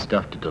give me some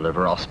stuff to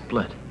deliver, I'll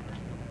split.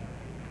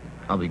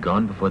 I'll be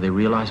gone before they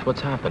realize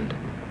what's happened.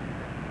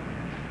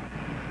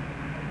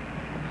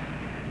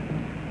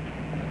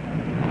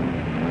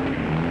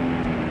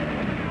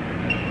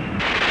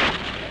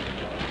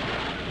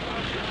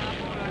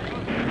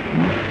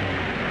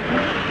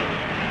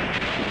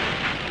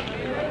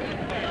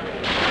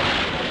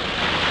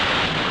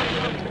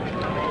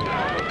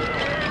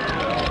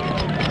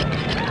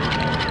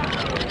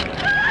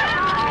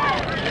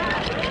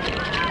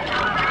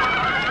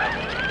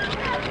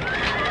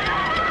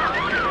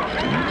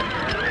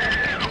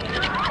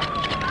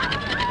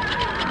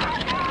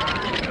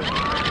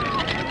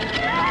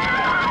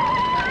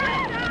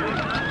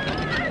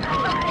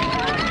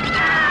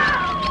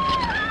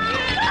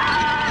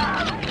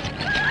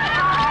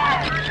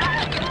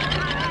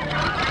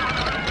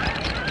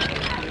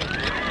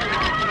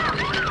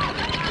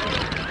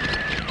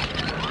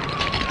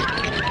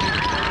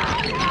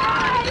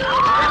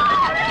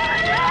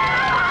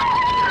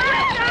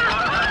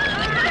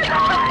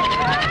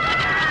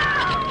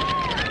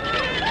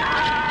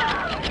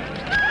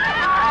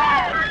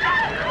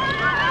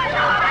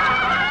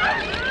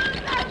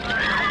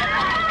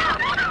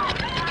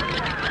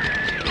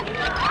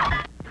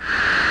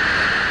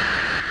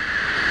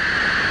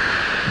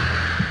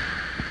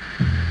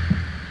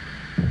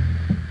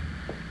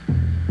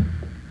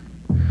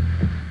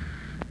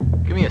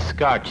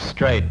 Scotch,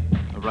 straight.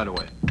 Right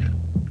away.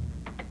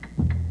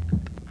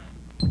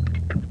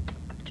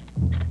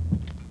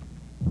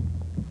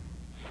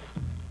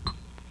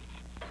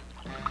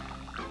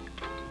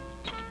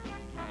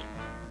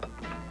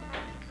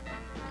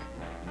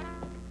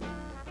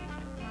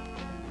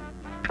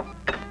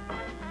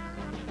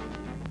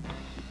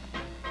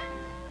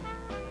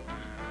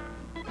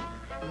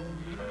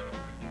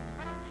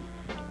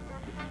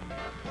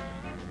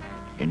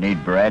 You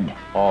need bread?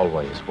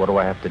 Always. What do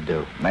I have to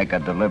do? Make a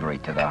delivery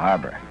to the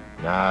harbor.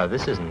 Nah,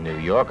 this isn't New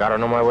York. I don't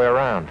know my way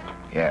around.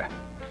 Here.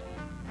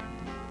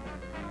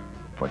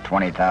 For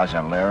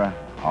 20,000 lira,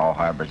 all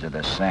harbors are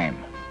the same.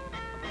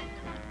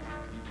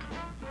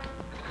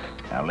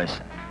 Now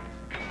listen.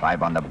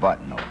 5 on the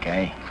button,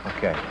 okay?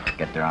 Okay.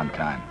 Get there on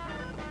time.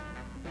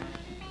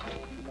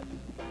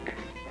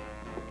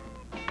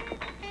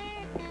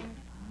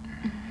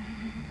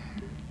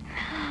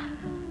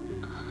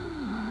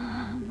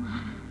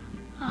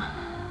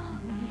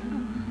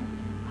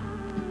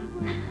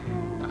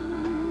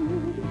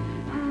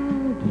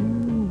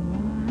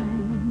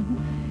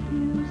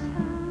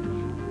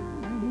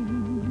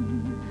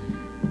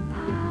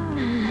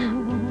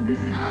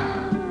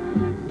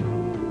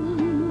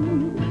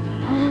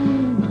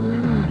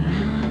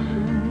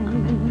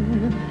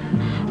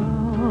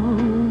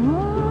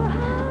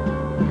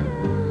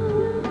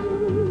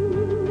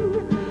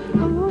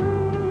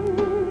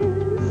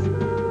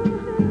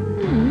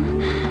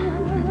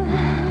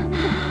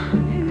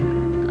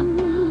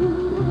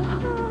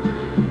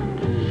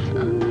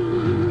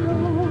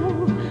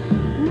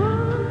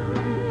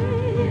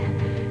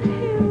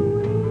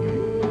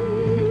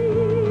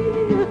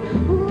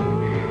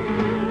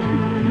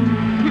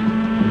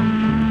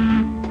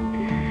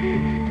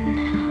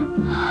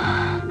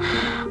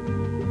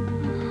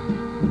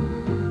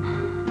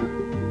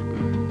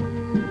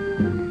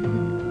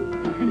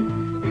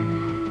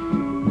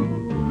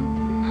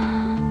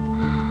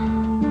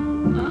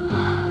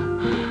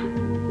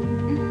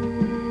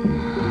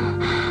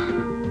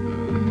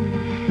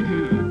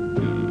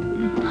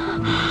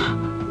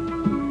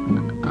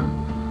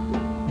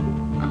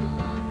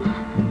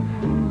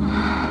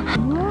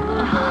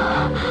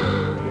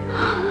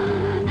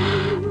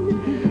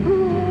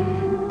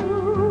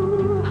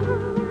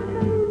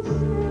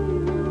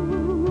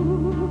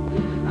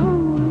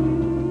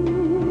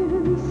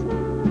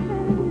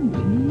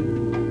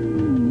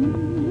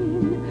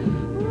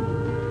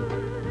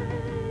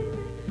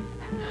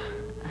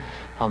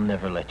 I'll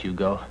never let you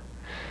go.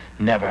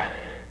 Never.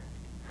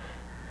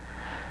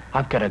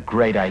 I've got a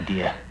great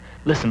idea.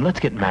 Listen, let's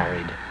get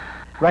married.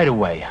 Right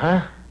away,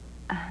 huh?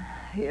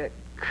 You're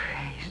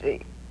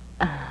crazy.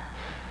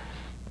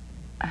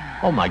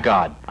 Oh, my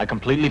God. I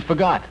completely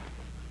forgot.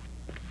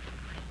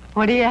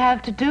 What do you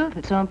have to do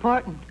that's so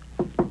important?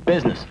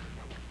 Business.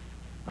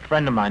 A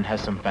friend of mine has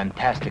some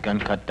fantastic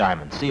uncut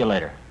diamonds. See you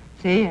later.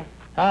 See ya.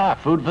 Ah,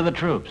 food for the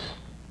troops.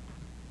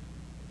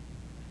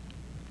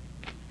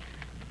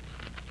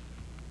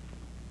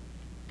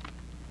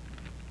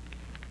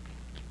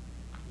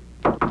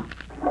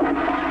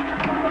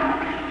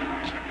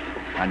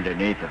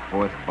 underneath the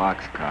 4th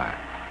boxcar.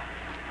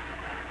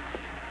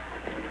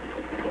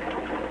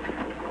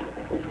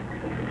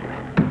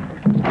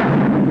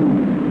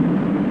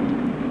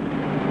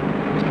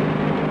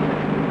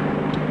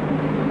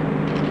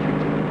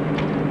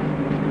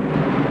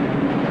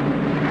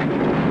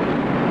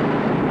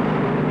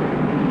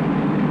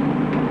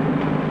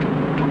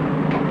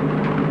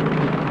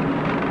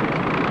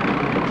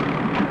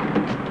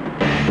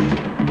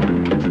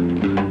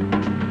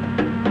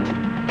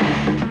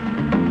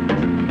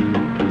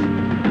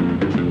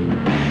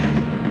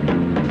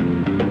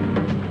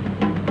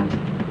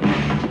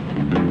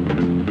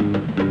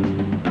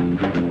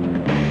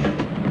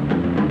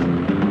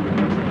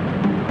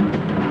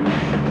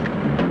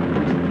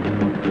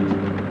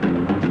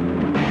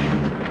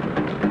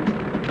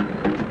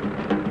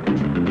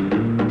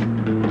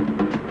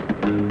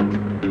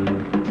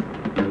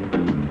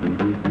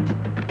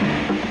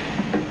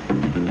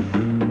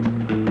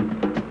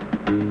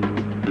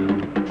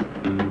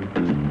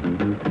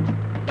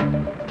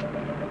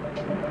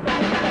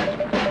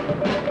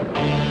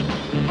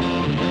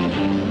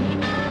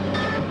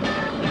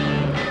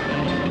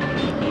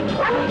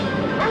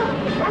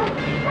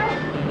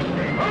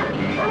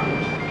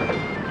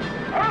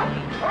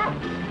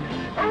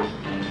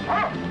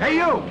 Hey,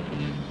 you!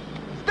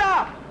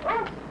 Stop!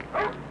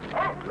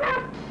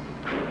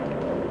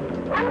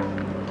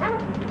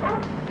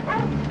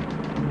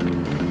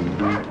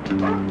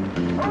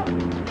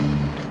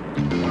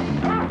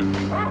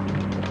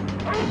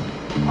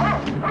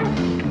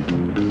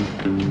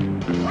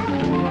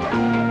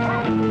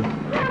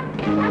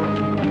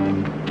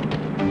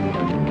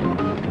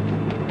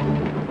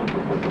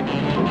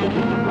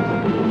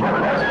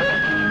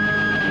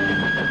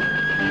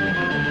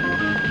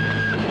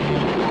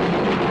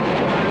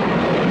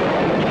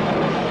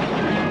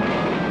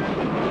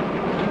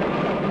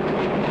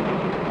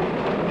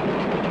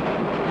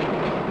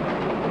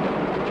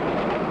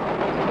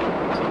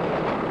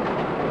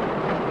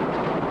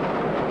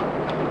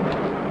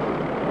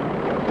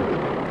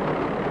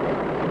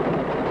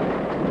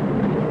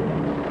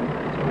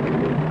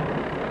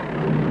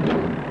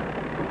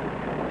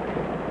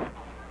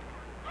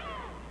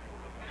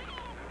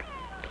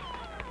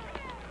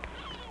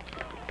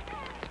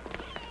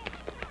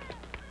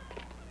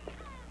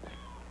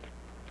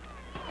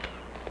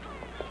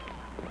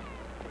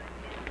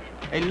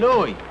 Hey,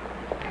 Louis.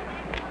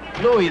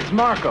 Louis, it's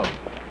Marco.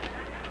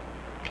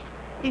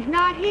 He's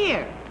not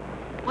here.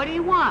 What do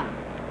you want?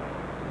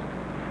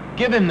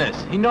 Give him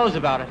this. He knows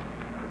about it.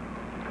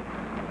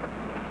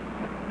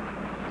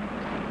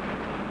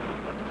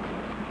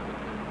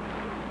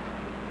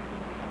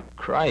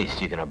 Christ,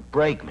 you're gonna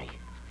break me.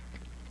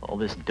 All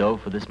this dough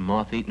for this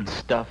moth-eaten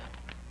stuff?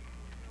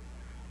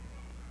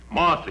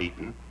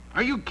 Moth-eaten?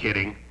 Are you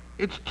kidding?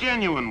 It's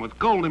genuine with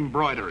gold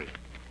embroidery.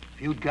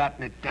 If you'd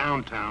gotten it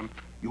downtown,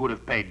 you would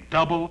have paid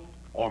double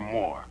or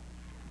more.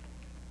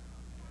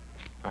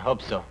 I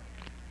hope so.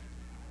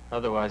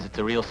 Otherwise, it's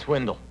a real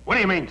swindle. What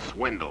do you mean,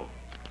 swindle?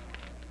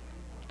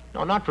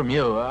 No, not from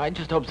you. I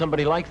just hope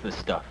somebody likes this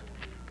stuff.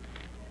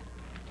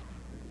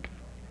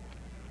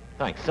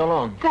 Thanks. So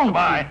long. Thank you.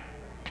 Bye.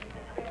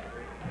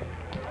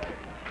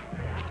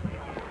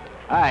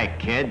 Hi,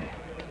 kid.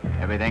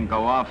 Everything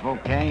go off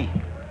okay?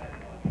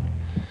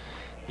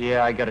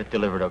 Yeah, I got it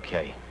delivered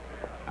okay.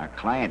 Our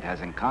client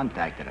hasn't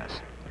contacted us.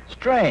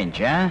 Strange,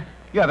 huh?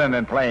 You haven't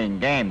been playing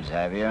games,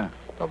 have you?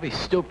 Don't be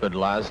stupid,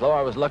 Laszlo.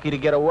 I was lucky to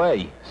get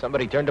away.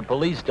 Somebody turned a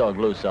police dog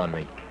loose on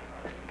me.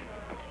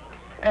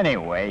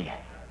 Anyway,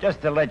 just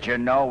to let you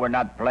know, we're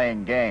not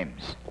playing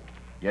games.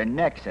 Your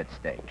neck's at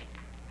stake.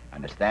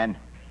 Understand?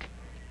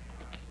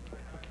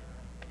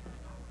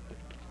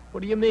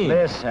 What do you mean?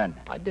 Listen.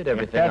 I did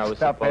everything I was supposed to. If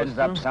that stuff ends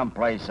up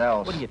someplace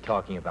else... What are you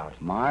talking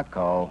about?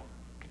 Marco.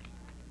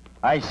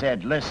 I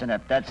said, listen,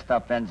 if that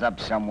stuff ends up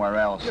somewhere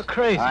else... You're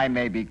crazy. I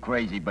may be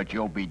crazy, but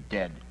you'll be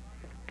dead.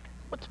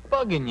 What's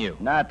bugging you?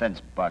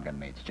 Nothing's bugging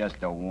me. It's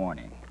just a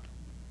warning.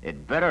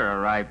 It better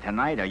arrive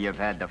tonight or you've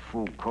had the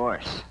full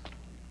course.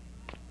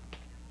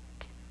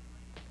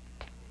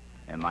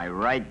 Am I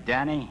right,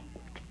 Danny?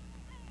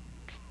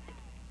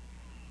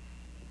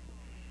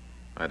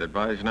 I'd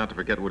advise you not to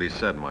forget what he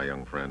said, my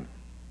young friend.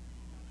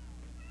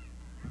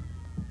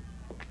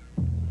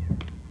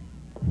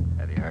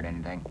 Have you heard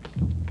anything?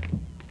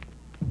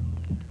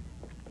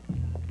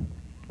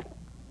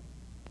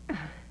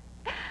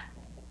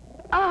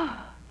 Oh.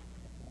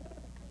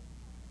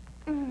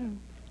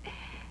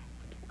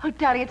 Oh,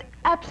 darling, it's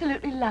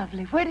absolutely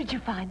lovely. Where did you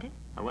find it?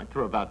 I went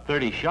through about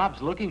 30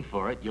 shops looking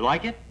for it. You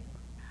like it?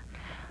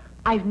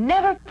 I've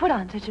never put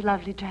on such a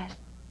lovely dress.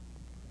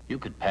 You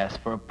could pass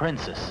for a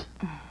princess.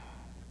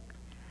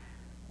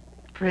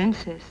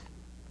 Princess?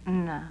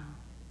 No.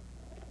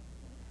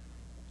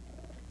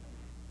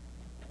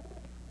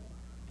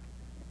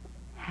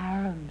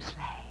 Harem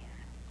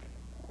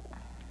slave.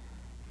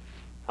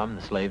 I'm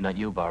the slave, not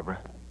you, Barbara.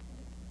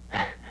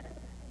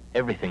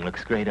 Everything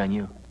looks great on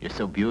you. You're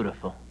so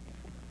beautiful.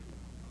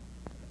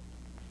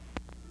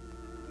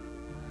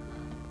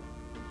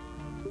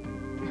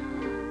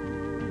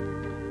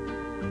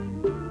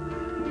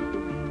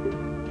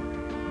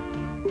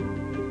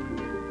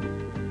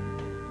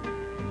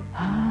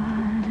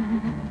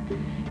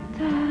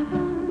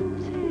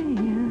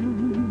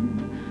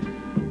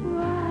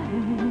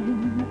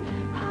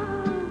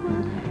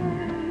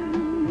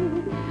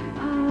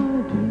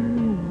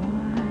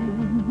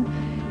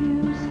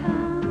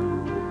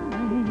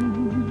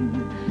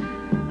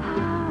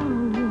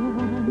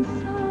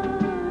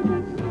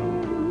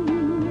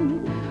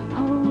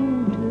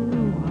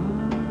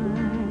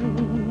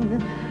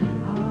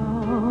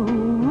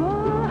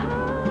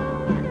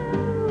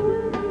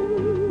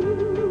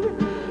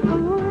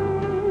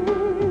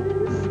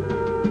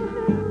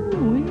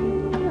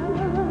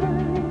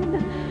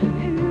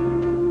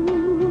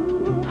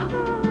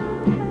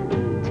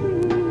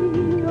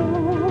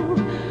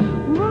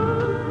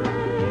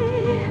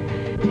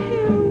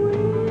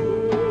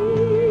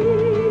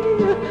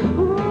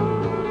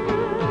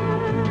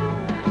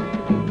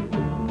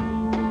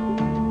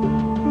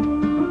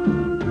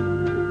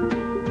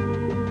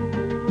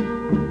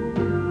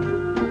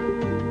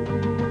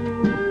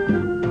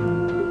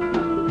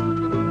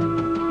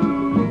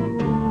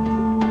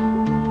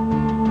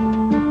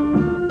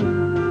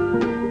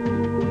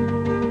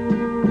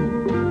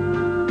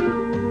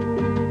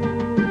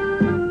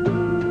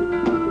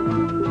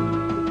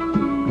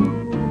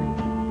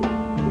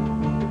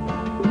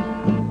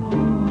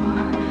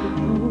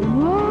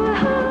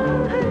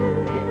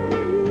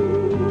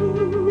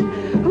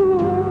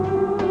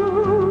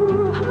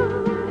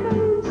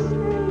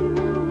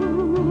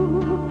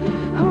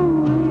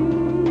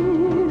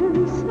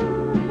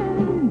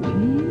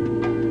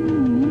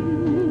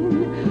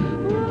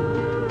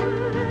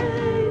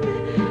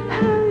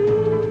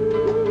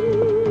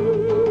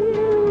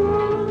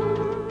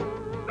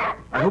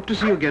 I hope to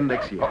see you again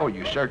next year. Oh,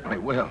 you certainly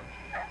will.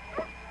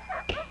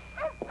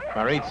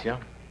 Maurizio.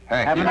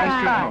 Thank Have you. a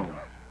nice trip home.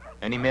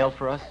 Any mail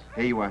for us?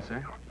 Here you are,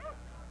 sir.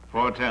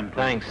 410.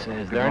 Thanks. Is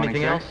Good there morning,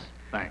 anything sir. else?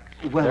 Thanks.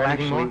 Well, there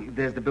anything actually, more?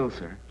 there's the bill,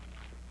 sir.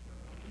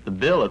 The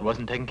bill, it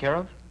wasn't taken care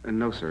of?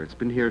 No, sir. It's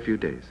been here a few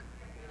days.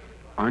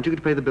 Aren't you going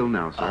to pay the bill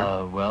now,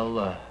 sir?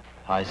 Well,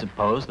 I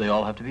suppose they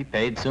all have to be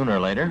paid sooner or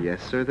later.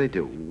 Yes, sir, they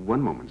do.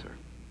 One moment, sir.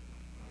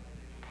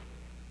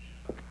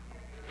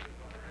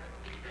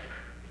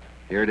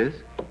 Here it is.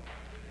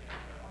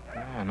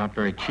 Not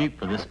very cheap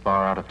for this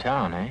bar out of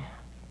town, eh?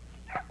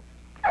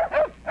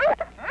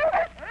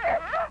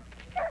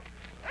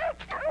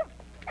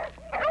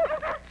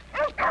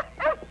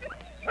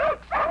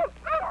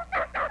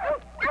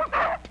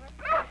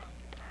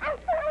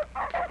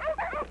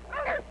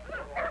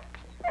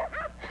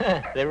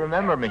 They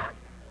remember me.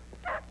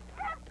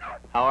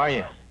 How are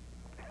you?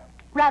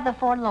 Rather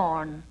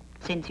forlorn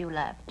since you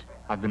left.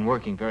 I've been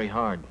working very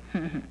hard.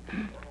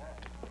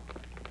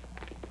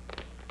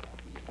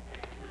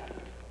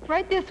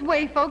 Right this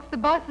way, folks. The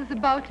bus is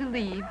about to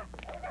leave.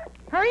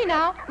 Hurry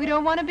now. We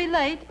don't want to be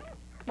late.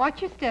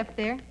 Watch your step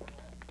there.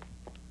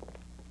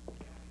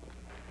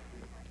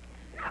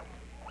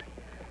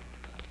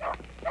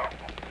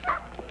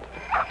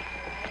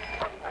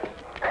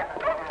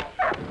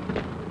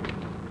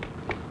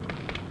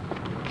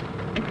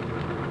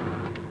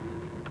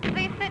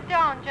 Please sit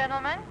down,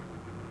 gentlemen.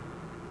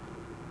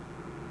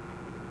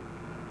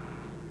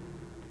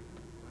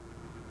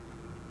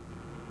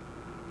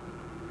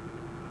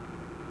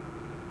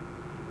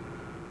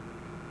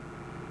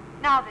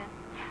 Now then,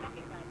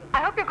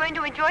 I hope you're going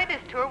to enjoy this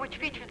tour, which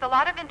features a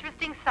lot of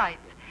interesting sights.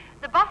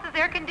 The bus is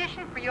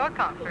air-conditioned for your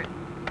comfort.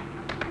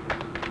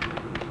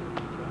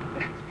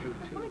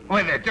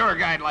 With a tour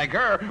guide like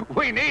her,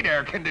 we need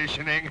air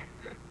conditioning.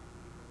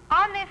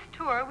 On this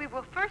tour, we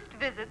will first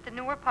visit the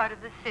newer part of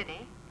the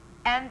city,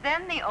 and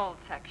then the old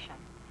section,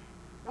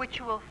 which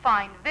you will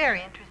find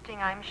very interesting,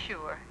 I'm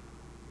sure.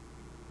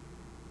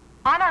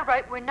 On our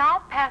right, we're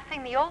now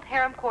passing the old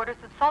harem quarters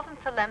of Sultan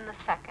Selim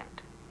II.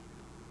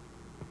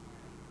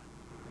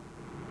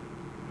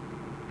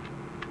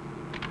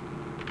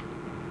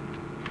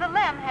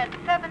 Selim had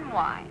 7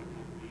 wives,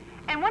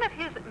 and one of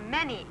his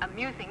many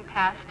amusing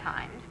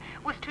pastimes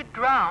was to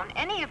drown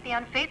any of the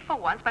unfaithful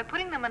ones by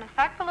putting them in a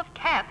sack full of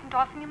cats and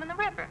tossing them in the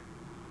river.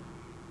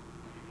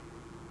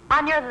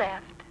 On your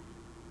left,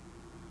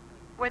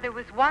 where there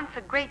was once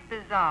a great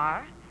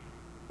bazaar,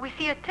 we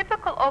see a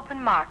typical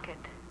open market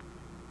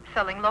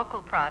selling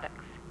local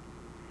products.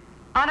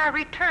 On our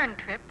return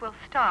trip, we'll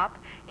stop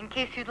in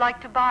case you'd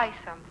like to buy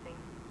something.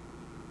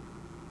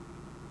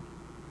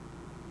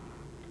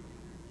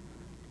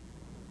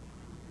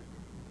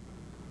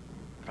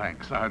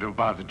 Thanks. Sorry to have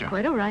bothered you.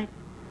 Quite all right.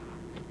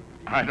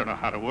 I don't know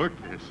how to work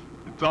this.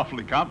 It's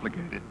awfully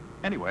complicated.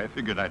 Anyway, I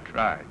figured I'd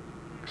try.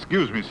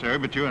 Excuse me, sir,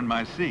 but you're in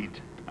my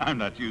seat. I'm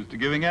not used to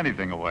giving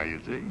anything away,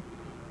 you see.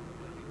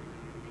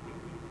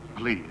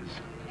 Please.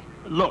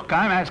 Look,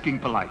 I'm asking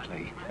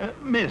politely.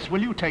 Miss,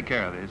 will you take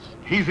care of this?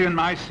 He's in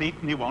my seat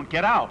and he won't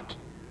get out.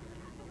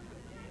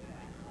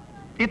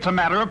 It's a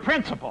matter of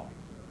principle.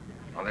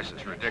 Oh, this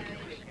is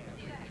ridiculous.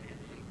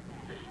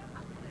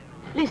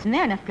 Listen,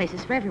 there are enough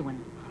places for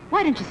everyone.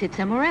 Why don't you sit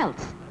somewhere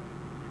else?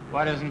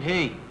 Why doesn't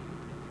he?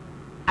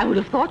 I would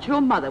have thought your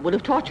mother would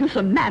have taught you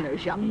some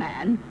manners, young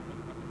man.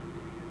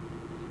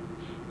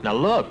 Now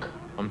look,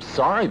 I'm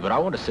sorry, but I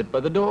want to sit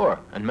by the door,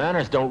 and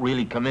manners don't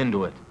really come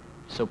into it.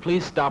 So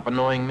please stop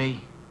annoying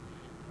me.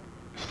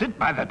 Sit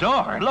by the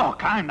door?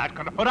 Look, I'm not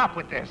going to put up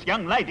with this,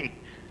 young lady.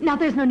 Now,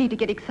 there's no need to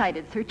get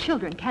excited, sir.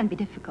 Children can be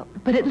difficult,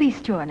 but at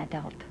least you're an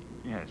adult.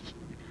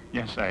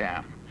 Yes, I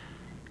am.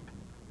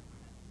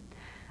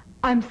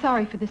 I'm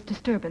sorry for this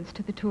disturbance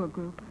to the tour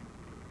group.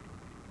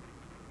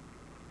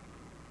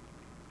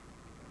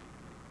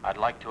 I'd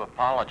like to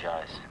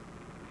apologize.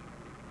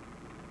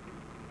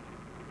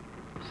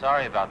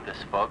 Sorry about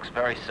this, folks.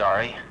 Very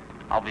sorry.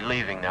 I'll be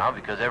leaving now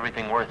because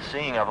everything worth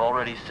seeing I've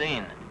already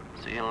seen.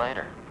 See you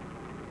later.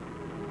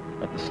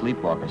 At the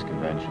Sleepwalkers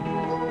Convention.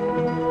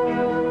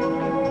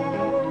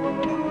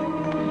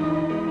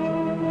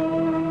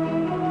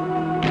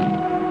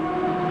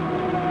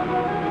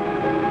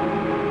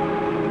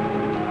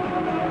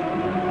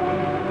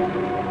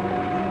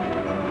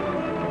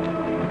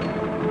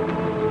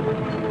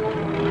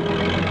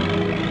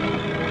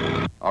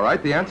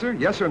 right, the answer?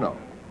 Yes or no?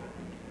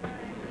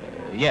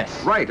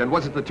 Yes. Right, and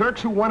was it the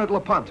Turks who won at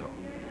Lepanto?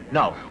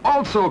 No.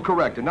 Also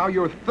correct, and now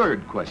your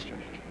third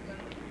question.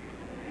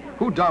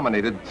 Who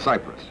dominated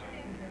Cyprus?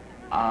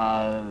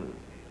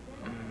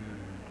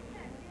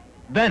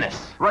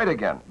 Venice. Right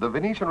again. The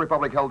Venetian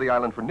Republic held the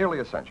island for nearly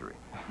a century.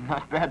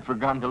 Not bad for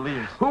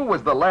gondoliers. Who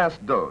was the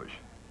last Doge?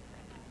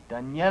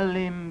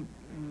 Daniele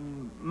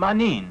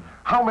Manin.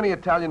 How many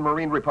Italian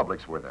marine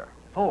republics were there?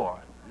 4.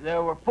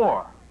 There were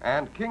 4.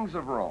 And kings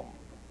of Rome?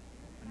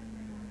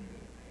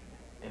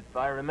 If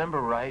I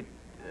remember right,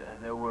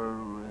 there were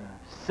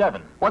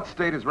 7. What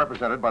state is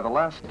represented by the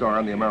last star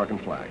on the American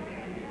flag?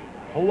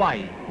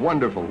 Hawaii.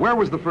 Wonderful. Where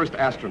was the first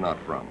astronaut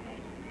from?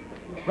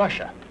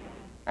 Russia.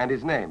 And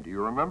his name, do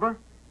you remember?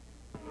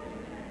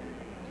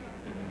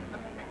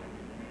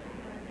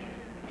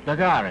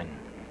 Gagarin.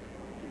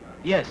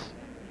 Yes,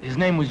 his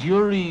name was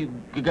Yuri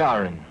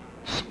Gagarin.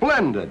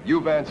 Splendid.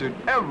 You've answered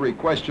every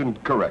question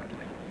correctly.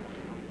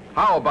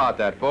 How about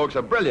that, folks?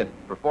 A brilliant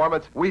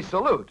performance. We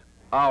salute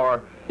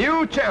our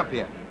new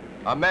champion,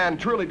 a man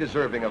truly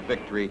deserving of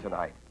victory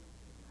tonight.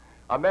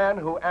 A man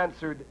who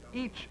answered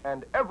each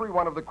and every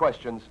one of the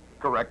questions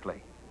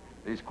correctly.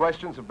 These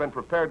questions have been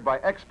prepared by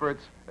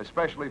experts,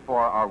 especially for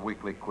our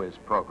weekly quiz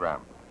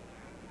program.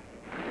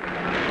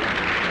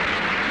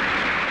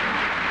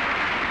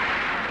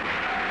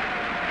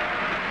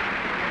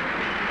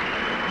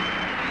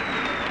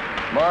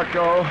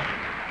 Marco,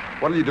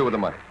 what'll you do with the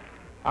money?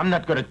 I'm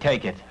not going to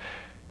take it.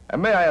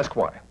 And may I ask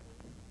why?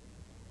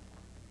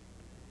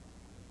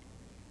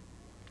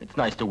 It's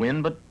nice to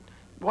win, but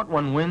what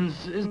one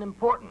wins isn't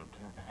important.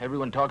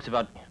 Everyone talks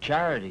about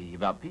charity,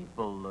 about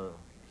people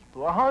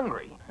who are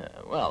hungry.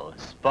 Well,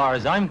 as far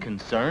as I'm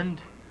concerned,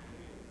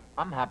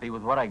 I'm happy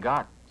with what I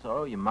got.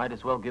 So you might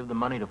as well give the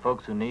money to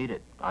folks who need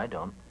it. I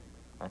don't.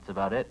 That's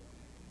about it.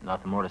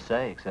 Nothing more to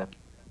say, except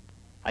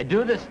I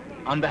do this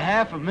on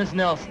behalf of Miss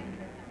Nelson,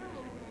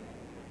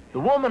 the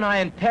woman I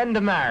intend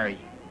to marry.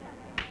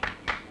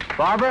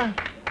 Barbara?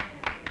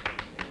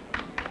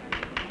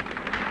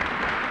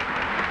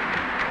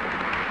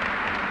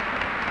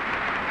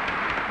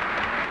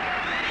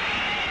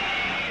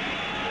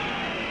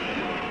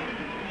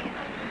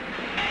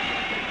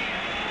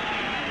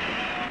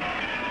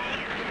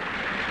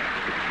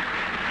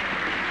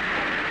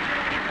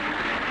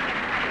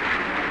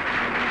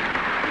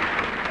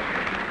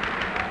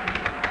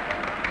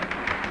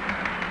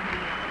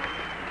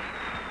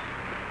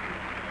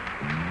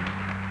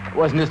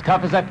 Wasn't as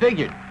tough as I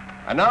figured.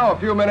 And now a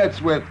few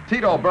minutes with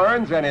Tito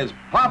Burns and his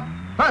Pop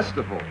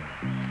Festival.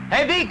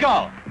 Hey,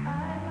 Vico!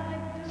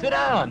 Sit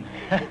down.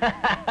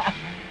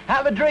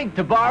 Have a drink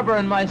to Barbara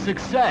and my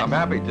success. I'm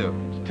happy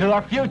to. To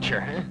our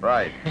future.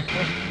 Right.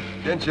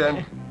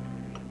 Chin-chin.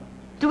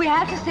 Do we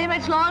have to stay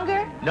much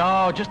longer?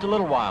 No, just a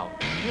little while.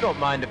 You don't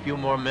mind a few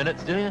more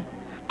minutes, do you?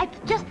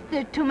 It's just that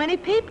there are too many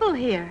people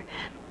here.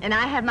 And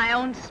I have my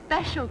own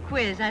special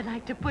quiz I'd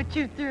like to put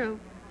you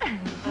through.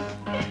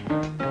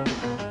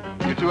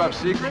 You two have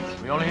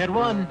secrets? We only had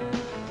one.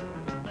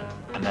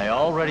 And I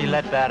already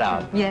let that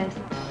out. Yes.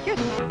 Here.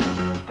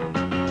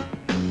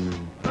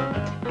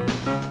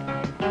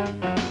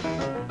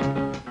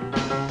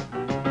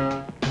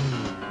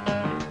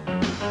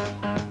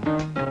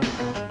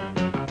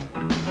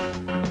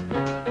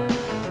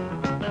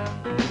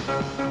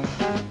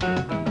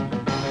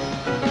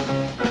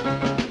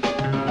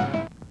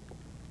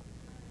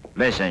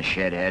 Listen,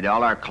 shithead,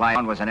 all our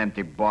client was an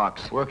empty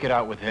box. Work it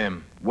out with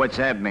him. What's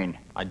that mean?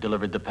 I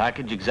delivered the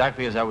package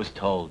exactly as I was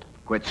told.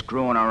 Quit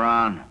screwing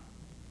around.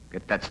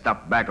 Get that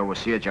stuff back or we'll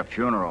see you at your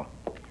funeral.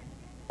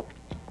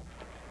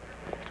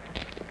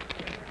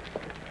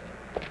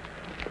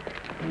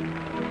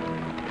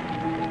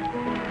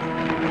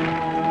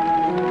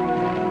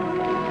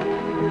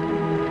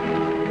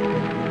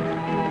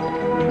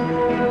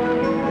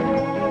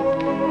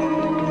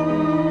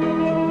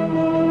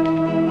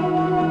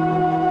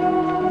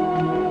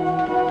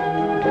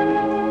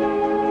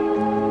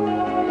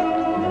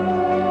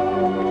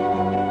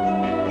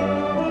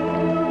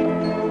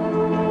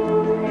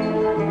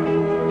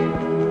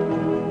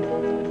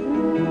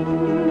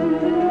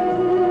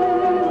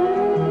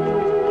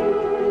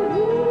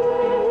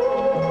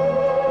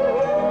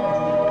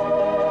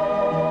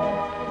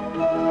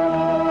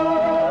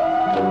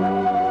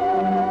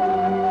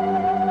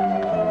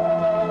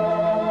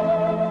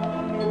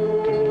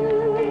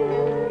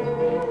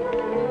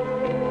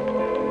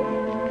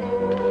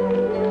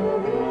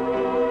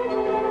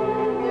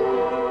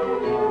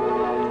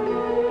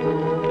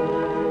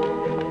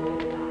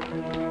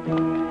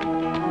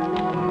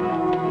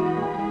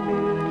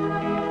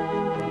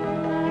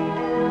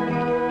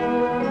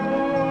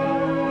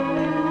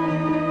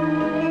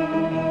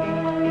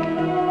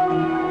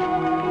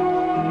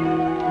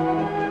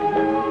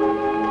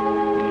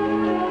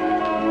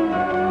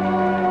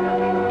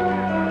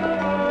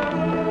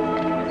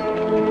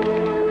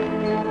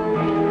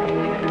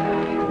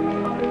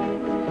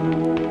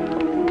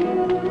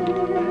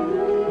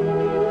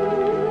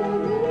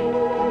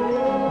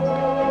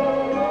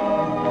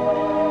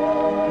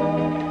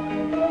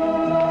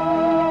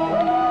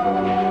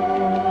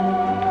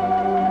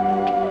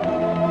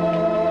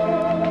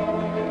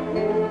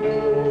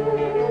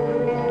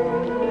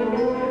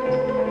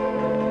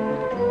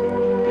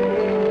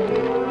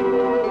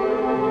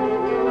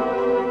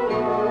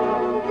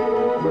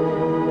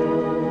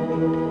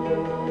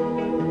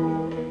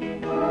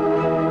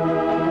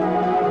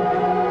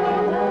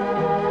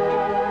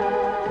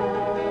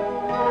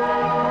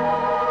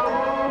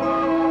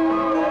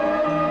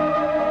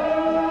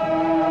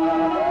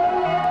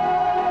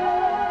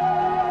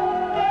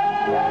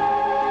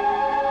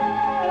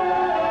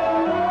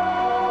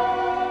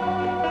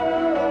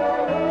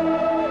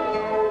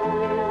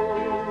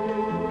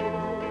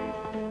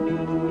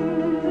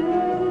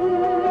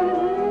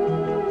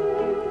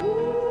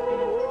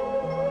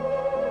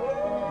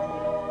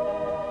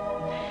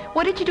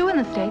 What did you do in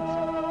the States?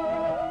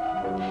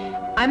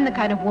 I'm the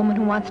kind of woman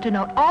who wants to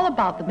know all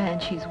about the man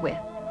she's with.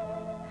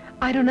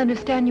 I don't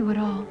understand you at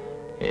all.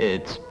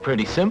 It's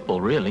pretty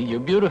simple, really. You're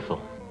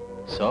beautiful.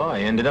 So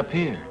I ended up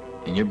here,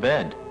 in your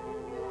bed.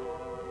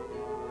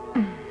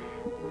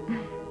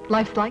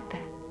 Life's like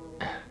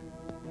that.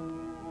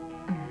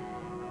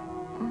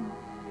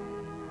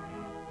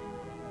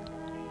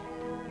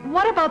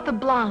 What about the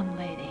blonde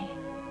lady?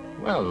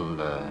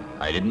 Well,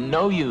 I didn't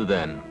know you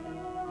then.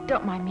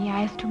 Don't mind me,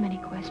 I ask too many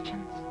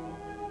questions.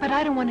 But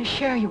I don't want to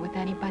share you with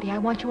anybody. I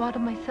want you all to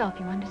myself,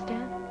 you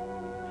understand?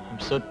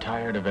 I'm so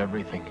tired of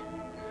everything.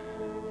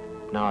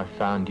 Now I've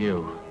found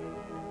you.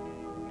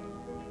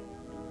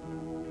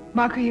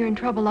 Marco, you're in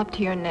trouble up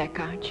to your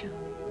neck, aren't you?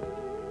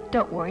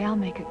 Don't worry, I'll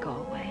make it go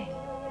away.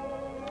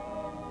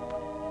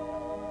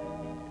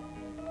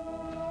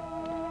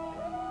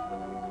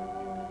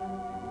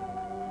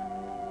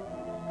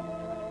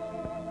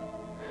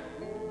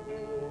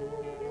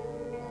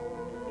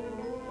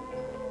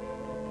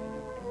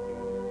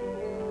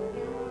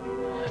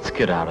 Let's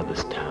get out of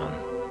this town.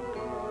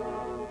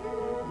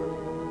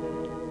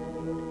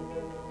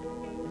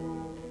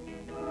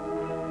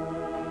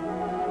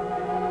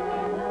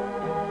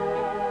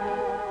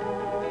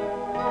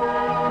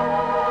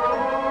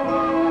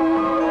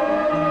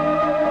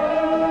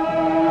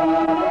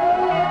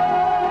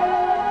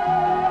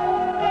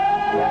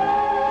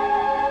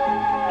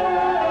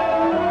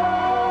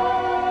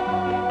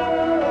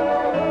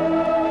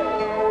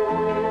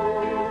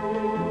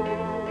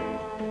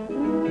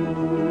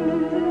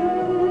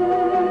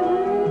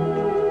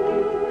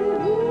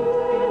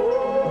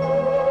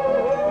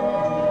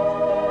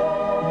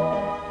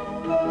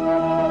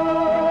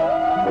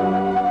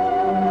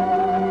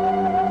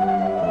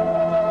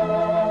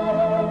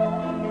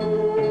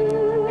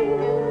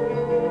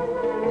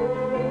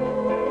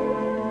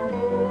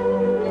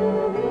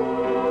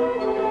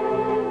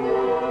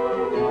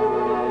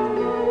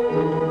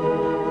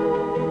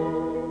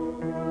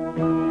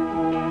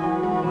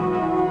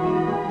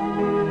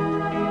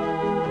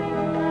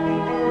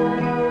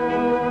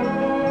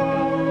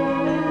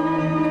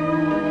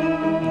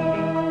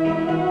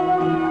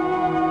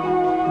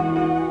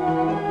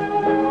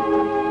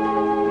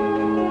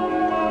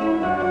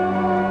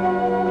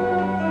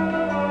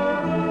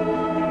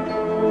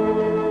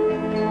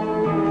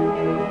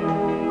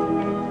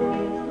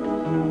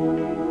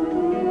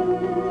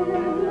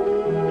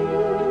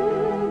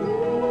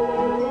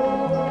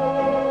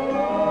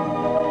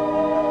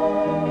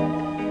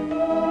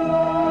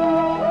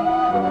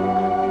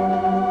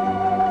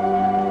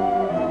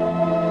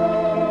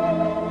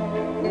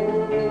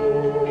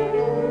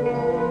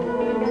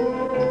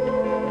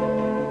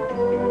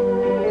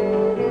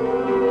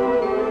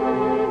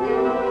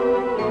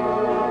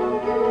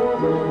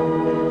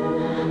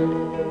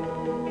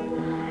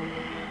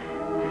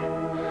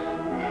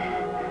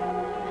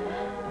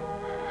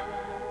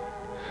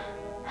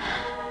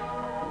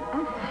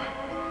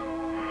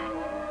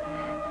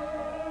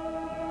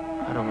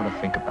 I don't want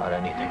to think about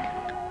anything.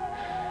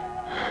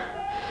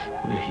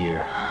 We're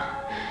here.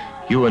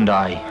 You and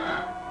I.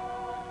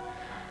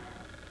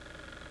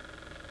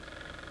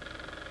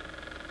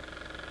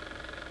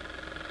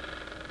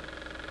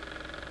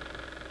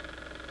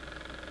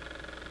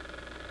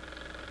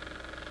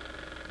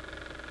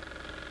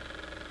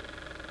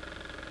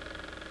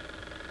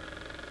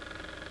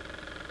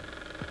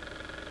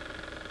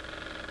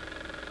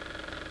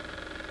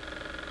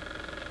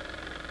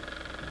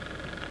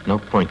 No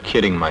point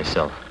kidding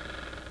myself.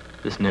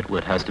 This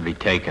nitwit has to be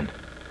taken.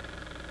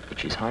 But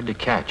she's hard to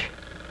catch.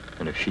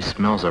 And if she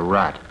smells a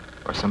rat,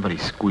 or somebody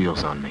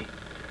squeals on me,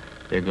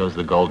 there goes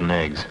the golden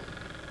eggs.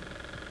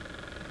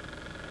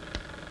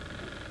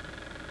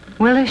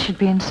 Willie should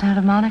be in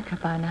Santa Monica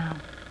by now.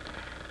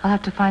 I'll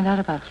have to find out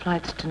about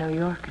flights to New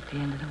York at the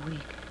end of the week.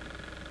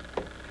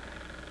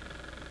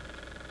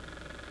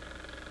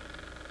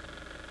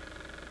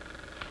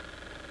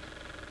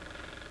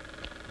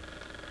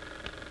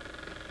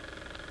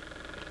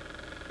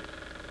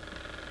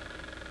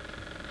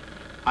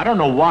 I don't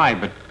know why,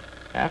 but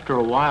after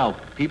a while,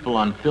 people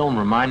on film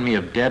remind me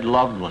of dead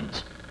loved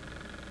ones.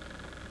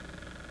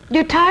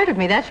 You're tired of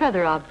me, that's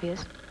rather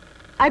obvious.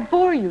 I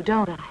bore you,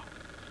 don't I?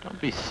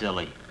 Don't be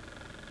silly.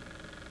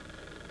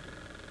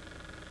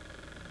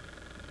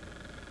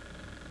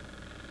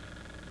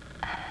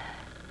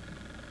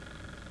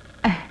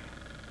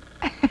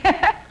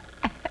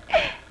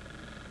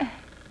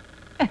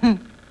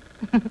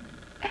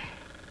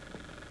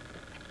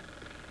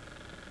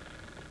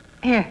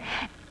 Here.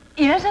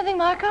 You know something,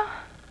 Marco?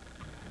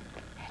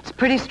 It's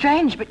pretty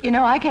strange, but you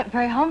know, I get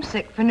very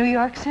homesick for New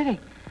York City.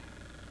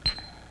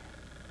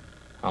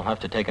 I'll have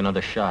to take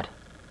another shot.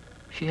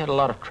 She had a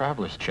lot of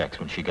traveler's checks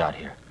when she got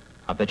here.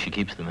 I bet she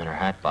keeps them in her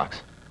hat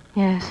box.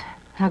 Yes,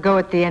 I'll go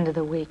at the end of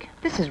the week.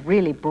 This is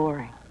really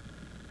boring.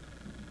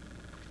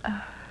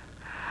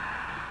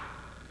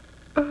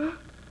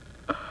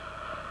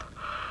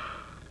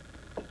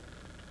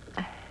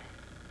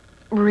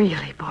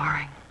 Really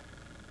boring.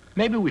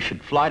 Maybe we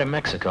should fly to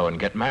Mexico and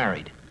get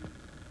married.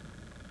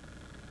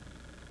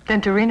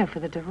 Sent to Reno for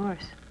the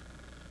divorce.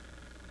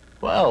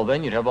 Well,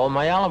 then you'd have all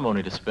my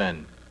alimony to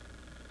spend.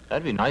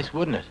 That'd be nice,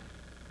 wouldn't it?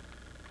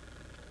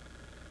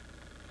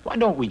 Why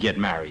don't we get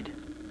married?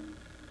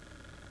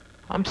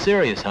 I'm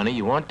serious, honey.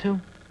 You want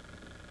to?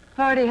 I've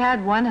already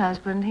had one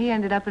husband. He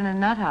ended up in a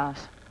nut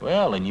house.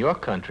 Well, in your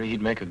country,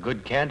 he'd make a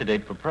good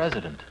candidate for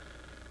president.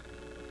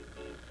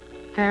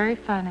 Very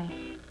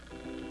funny.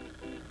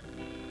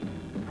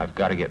 I've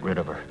got to get rid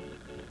of her.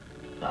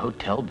 The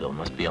hotel bill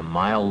must be a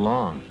mile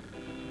long.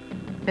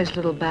 This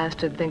little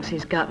bastard thinks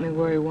he's got me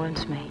where he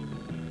wants me.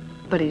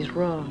 But he's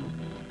wrong.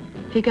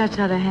 If he gets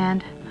out of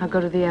hand, I'll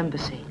go to the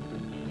embassy.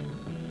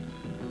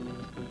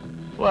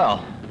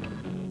 Well,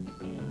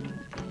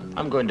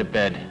 I'm going to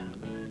bed.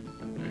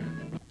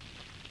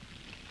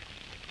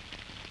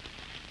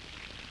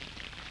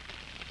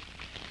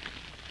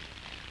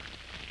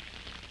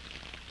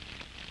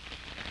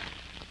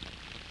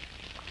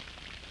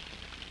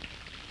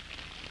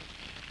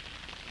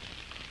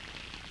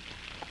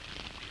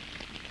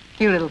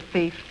 You little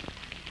thief.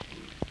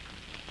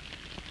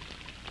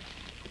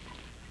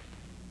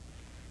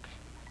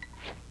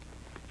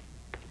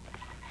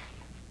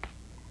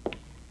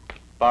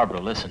 Barbara,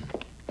 listen.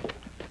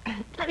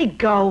 Let me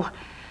go.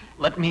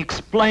 Let me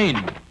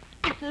explain.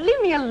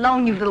 Leave me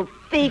alone, you little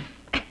thief.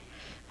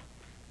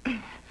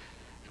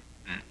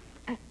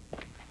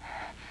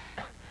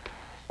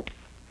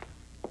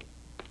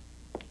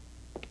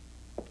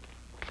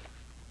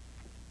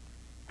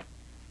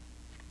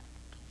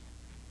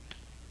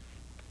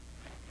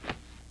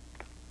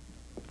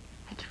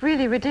 It's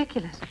really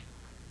ridiculous.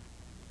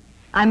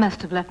 I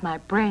must have left my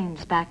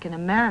brains back in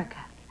America.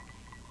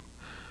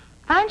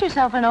 Find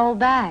yourself an old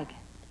bag.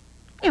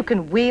 You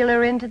can wheel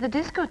her into the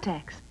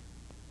discotheques.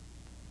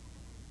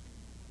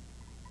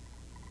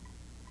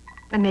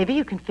 And maybe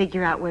you can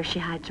figure out where she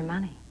hides her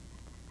money.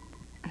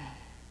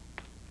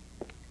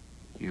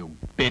 You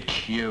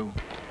bitch, you.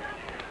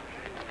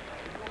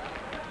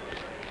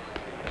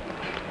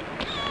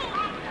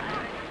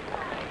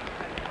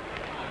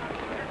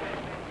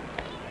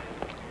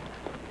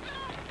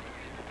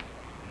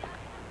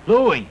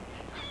 Louis!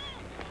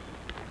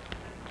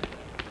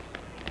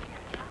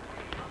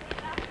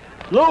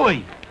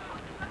 Louis!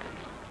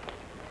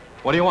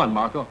 What do you want,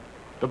 Marco?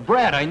 The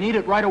bread. I need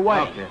it right away.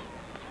 Okay.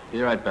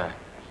 Be right back.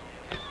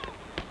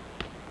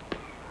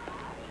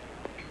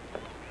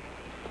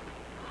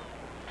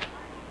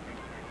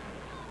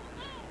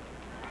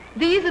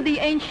 These are the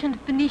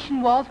ancient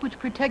Phoenician walls which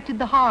protected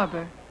the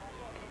harbor.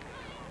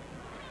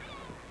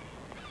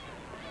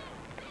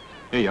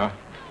 Here you are.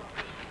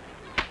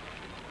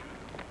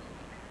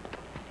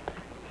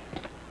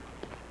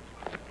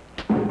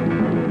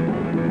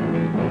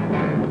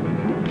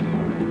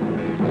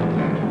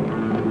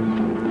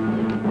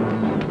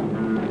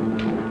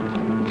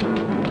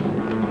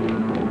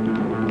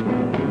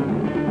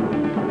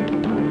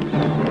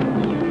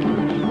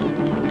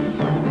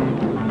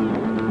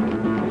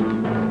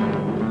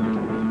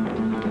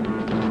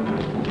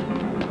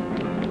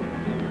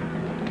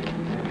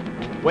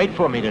 Wait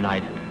for me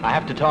tonight. I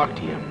have to talk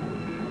to you.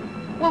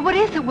 Well, what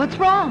is it? What's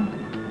wrong?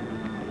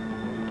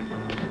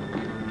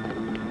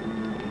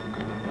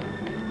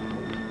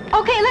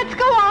 Okay, let's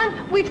go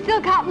on. We've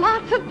still got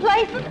lots of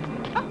places.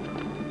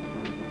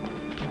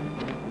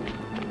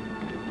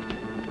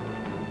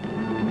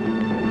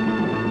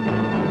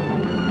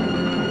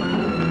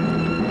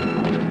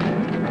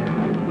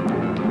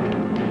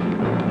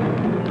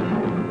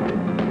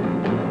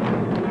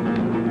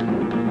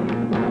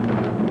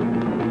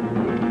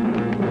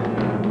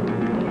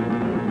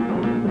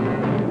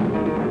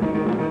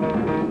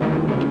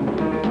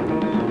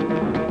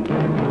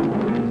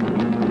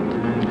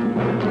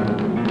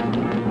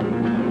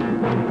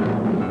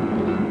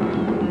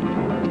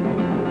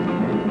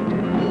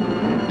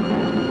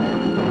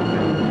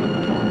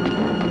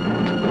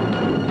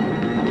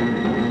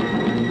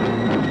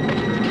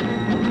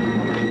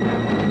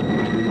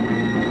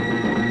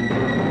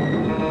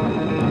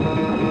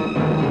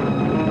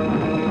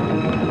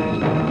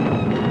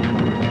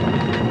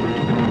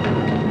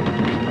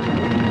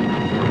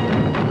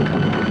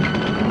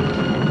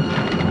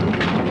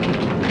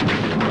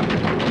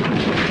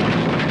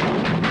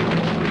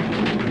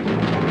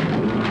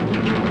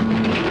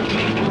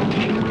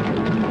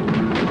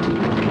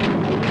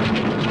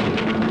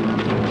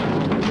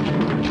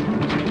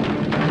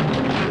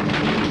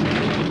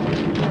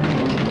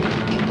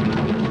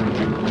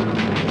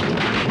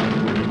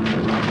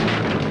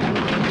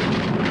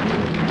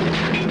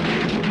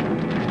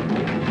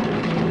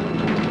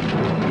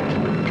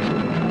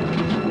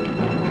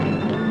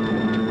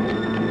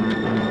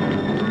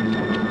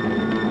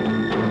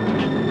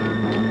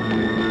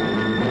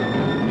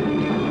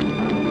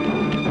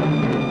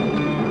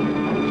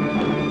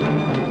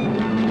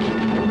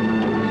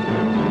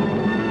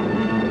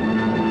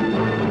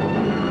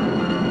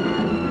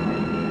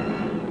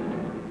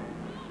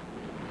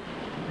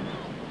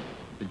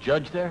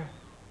 Judge there?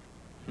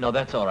 No,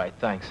 that's all right,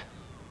 thanks.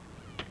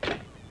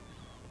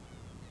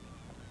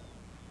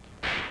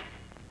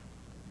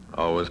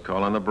 Always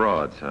call on the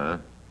broads, huh?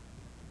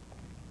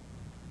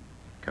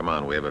 Come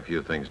on, we have a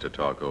few things to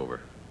talk over.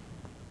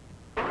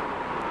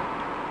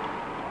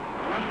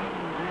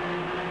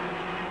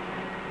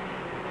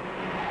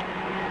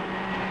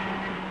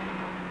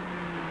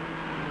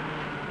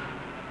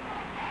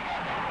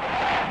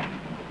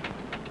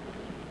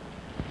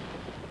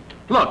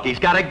 Look, he's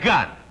got a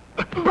gun.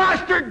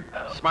 Bastard!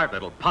 Smart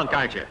little punk,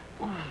 aren't you?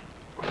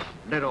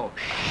 Little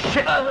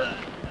shit.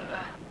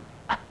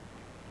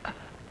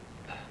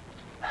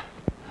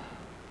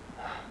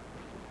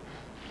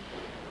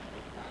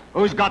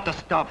 Who's got the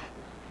stuff?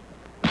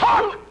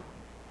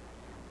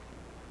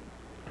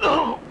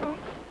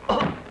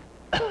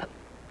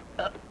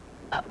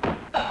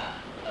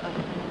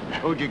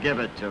 Who'd you give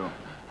it to?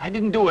 I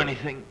didn't do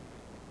anything.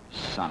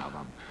 Son of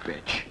a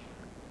bitch.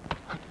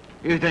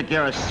 You think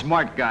you're a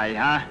smart guy,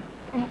 huh?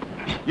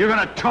 You're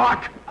gonna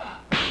talk?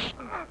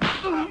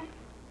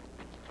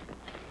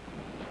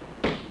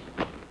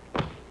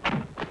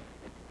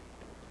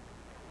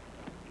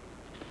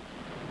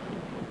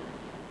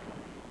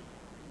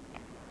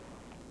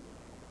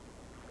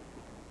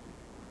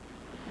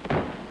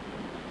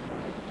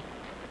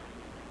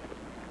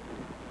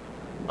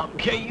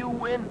 Okay, you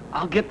win.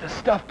 I'll get the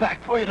stuff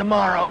back for you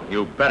tomorrow.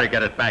 You better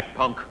get it back,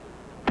 punk.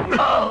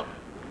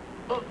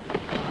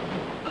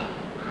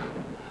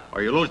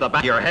 Or you lose the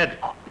back of your head.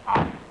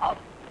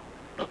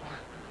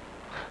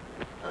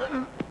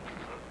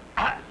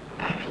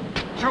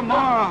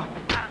 Tomorrow.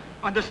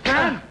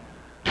 Understand?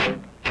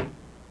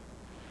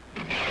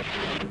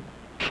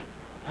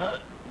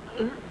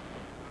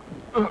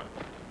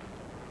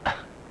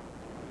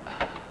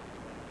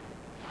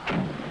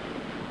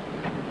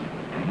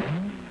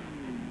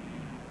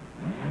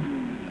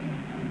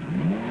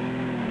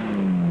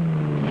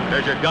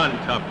 There's your gun,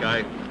 tough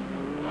guy.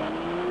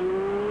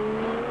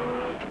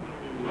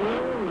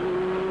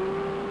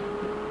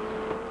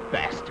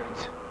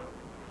 Bastards.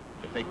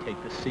 If they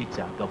take the seats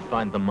out, they'll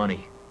find the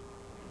money.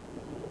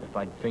 If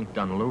I'd thinked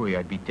on Louis,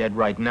 I'd be dead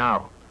right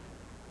now.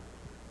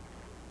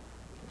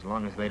 As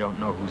long as they don't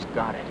know who's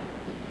got it,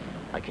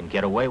 I can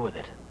get away with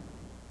it.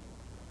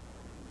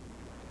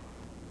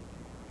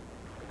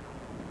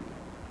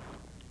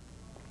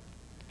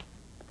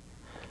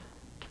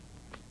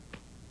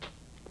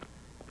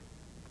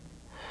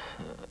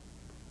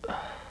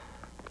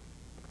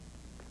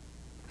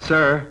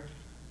 Sir,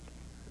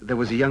 there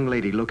was a young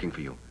lady looking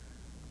for you.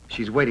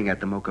 She's waiting at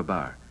the Mocha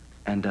Bar.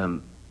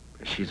 And,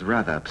 she's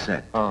rather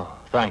upset. Oh,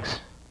 thanks.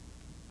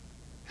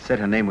 Said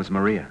her name was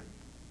Maria.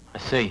 I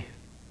see.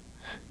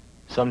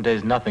 Some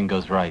days nothing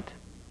goes right.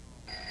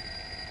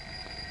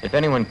 If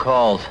anyone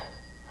calls,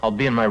 I'll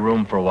be in my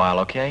room for a while,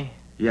 okay?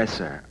 Yes,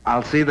 sir.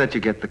 I'll see that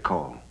you get the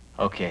call.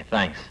 Okay,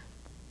 thanks.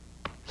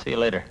 See you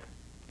later.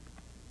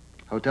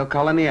 Hotel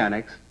call in the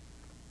annex.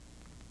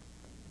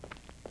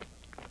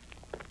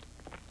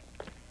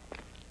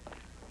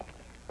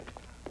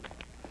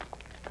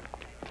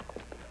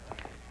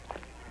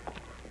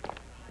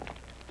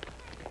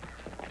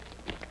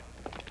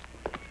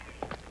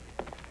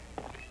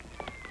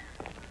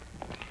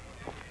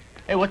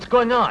 Hey, what's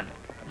going on?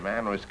 A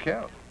man was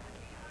killed.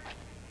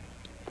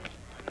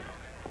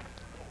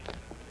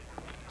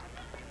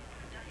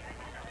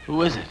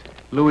 Who is it?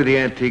 Louis, the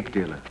antique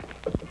dealer.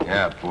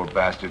 Yeah, poor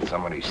bastard.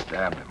 Somebody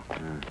stabbed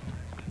him.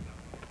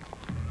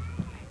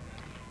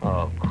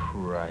 Oh,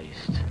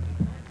 Christ.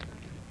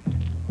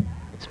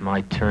 It's my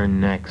turn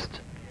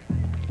next.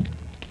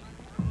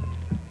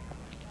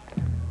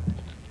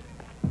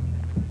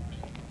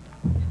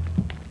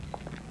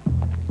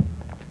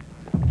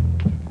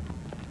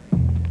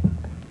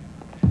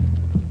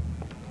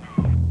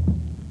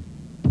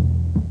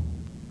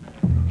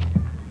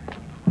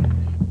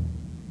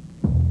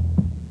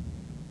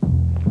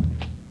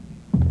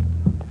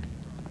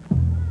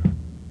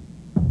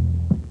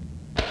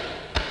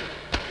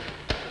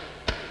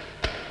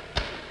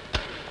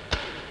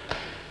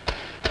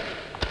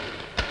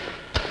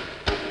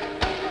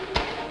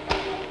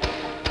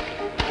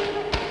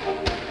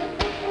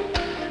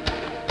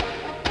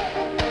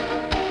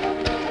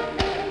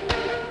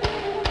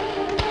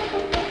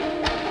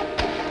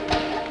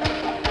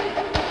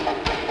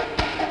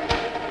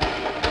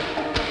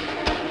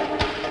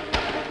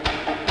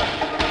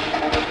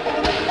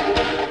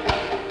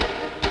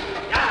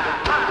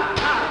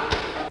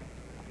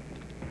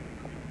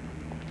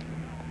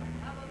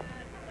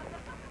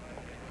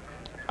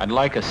 I'd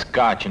like a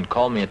scotch and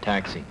call me a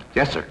taxi.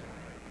 Yes, sir.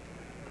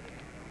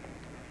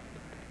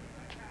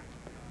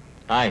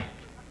 Hi.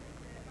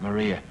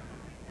 Maria,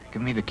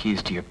 give me the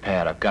keys to your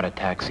pad. I've got a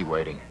taxi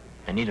waiting.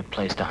 I need a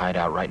place to hide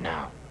out right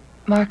now.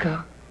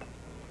 Marco,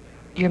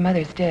 your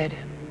mother's dead.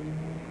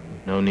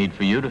 No need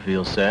for you to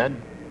feel sad.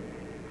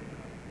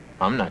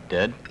 I'm not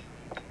dead.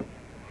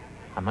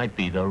 I might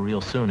be, though,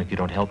 real soon if you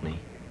don't help me.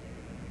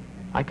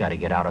 I gotta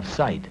get out of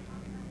sight.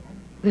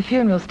 The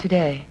funeral's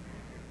today.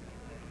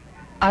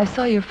 I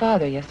saw your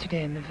father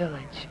yesterday in the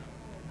village.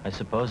 I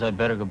suppose I'd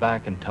better go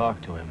back and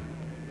talk to him.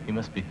 He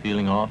must be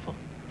feeling awful.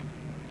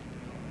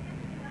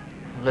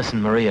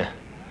 Listen, Maria.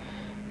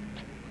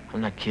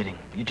 I'm not kidding.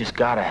 You just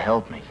gotta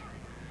help me.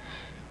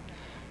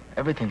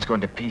 Everything's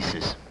going to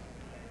pieces.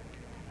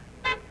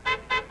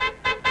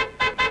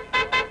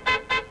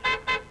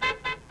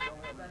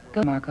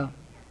 Go, Marco.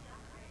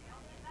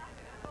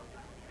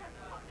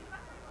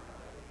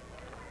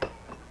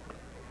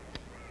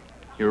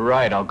 You're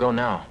right, I'll go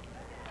now.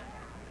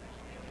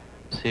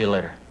 See you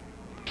later.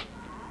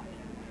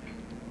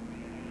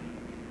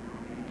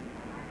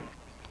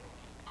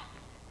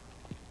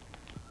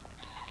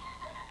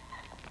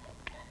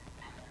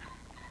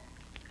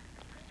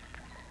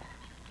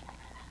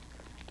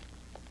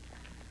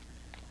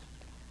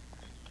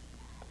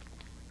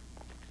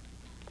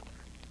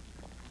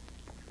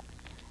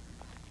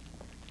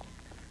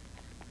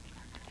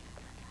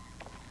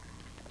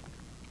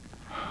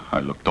 I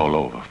looked all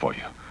over for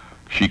you.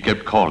 She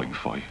kept calling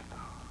for you.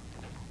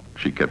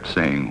 She kept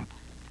saying,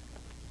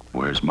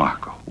 "Where's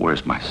Marco?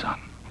 Where's my son?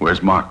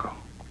 Where's Marco?"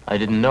 I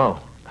didn't know.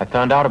 I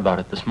found out about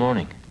it this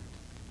morning.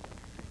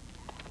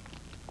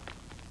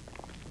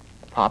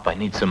 Pop, I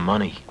need some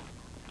money.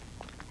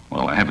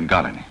 Well, I haven't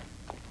got any.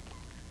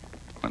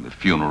 And the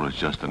funeral is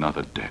just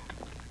another debt.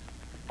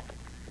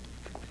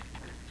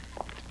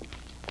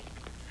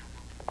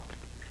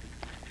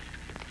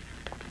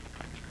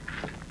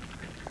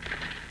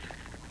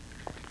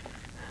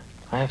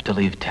 I have to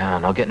leave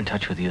town. I'll get in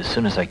touch with you as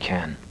soon as I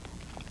can.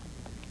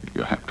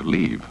 You have to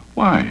leave.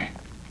 Why?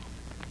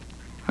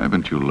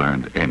 Haven't you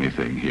learned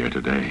anything here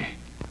today?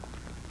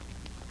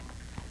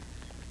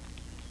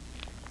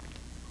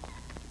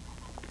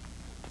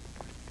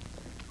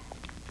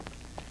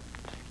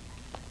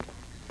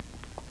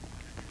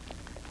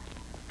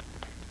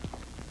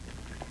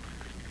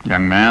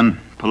 Young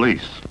man,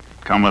 police.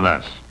 Come with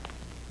us.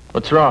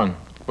 What's wrong?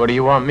 What do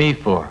you want me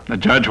for? The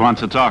judge wants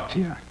to talk to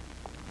you.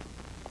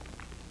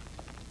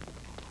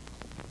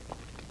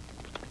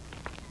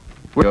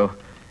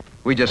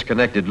 We just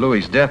connected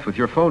Louis's death with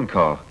your phone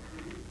call.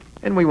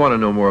 And we want to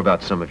know more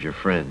about some of your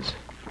friends.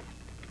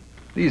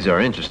 These are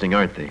interesting,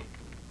 aren't they?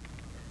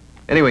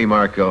 Anyway,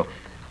 Marco,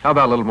 how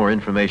about a little more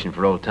information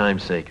for old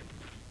time's sake?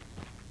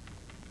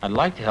 I'd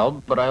like to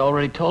help, but I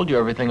already told you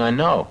everything I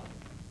know.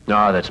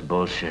 No, that's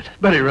bullshit.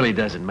 But it really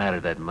doesn't matter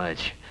that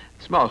much.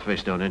 Small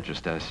fish don't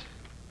interest us.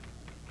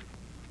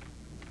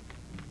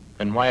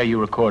 Then why are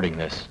you recording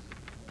this?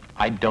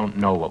 I don't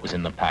know what was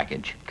in the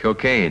package.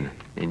 Cocaine,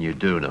 and you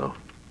do know.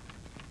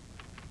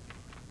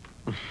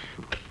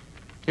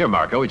 Here,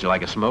 Marco, would you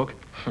like a smoke?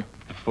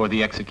 Before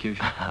the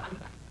execution?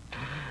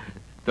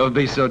 Don't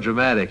be so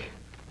dramatic.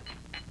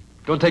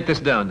 Don't take this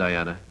down,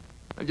 Diana.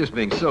 I'm just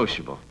being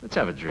sociable. Let's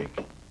have a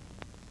drink.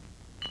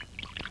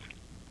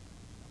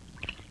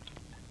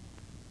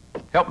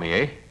 Help me,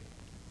 eh?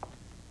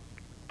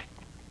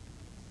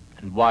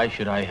 And why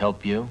should I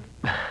help you?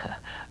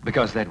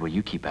 Because that way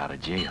you keep out of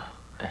jail.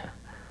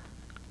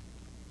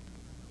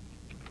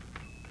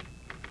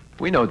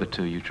 We know the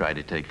two you tried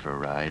to take for a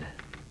ride.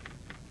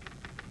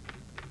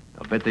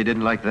 I'll bet they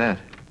didn't like that.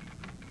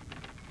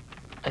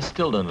 I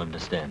still don't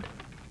understand.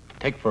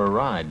 Take for a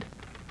ride?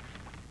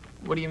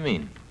 What do you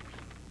mean?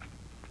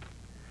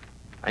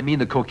 I mean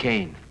the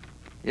cocaine.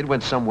 It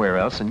went somewhere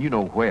else, and you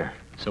know where.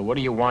 So what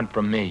do you want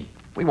from me?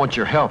 We want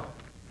your help.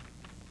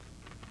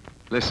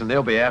 Listen,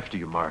 they'll be after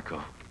you,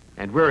 Marco.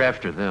 And we're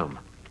after them.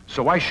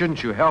 So why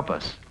shouldn't you help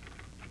us?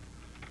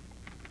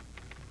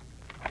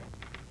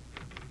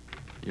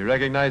 You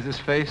recognize this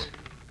face?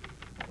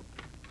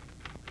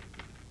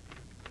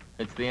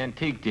 It's the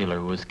antique dealer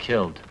who was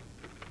killed.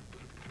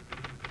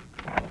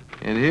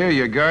 And here are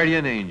your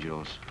guardian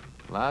angels,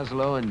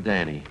 Laszlo and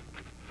Danny.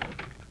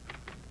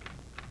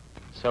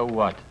 So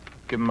what?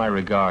 Give 'em my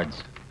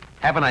regards.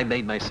 Haven't I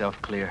made myself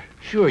clear?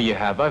 Sure you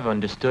have. I've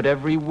understood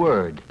every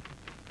word.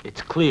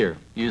 It's clear.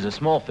 Use a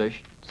small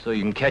fish so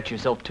you can catch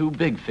yourself 2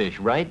 big fish,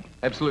 right?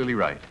 Absolutely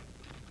right.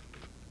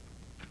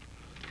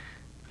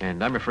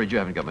 And I'm afraid you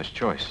haven't got much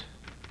choice.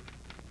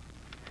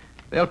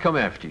 They'll come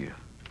after you,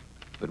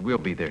 but we'll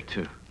be there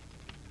too.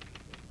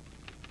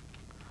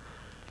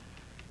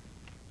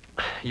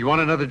 You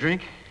want another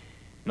drink?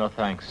 No,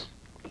 thanks.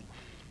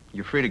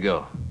 You're free to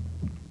go.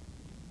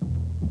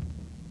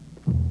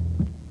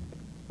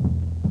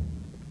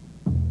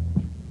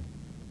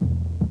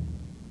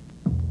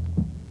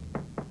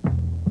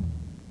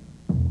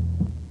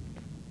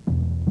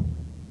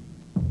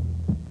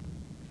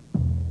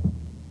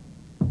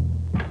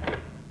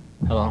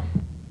 Hello?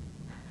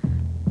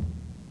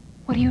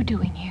 What are you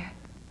doing here?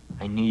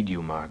 I need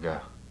you, Margot.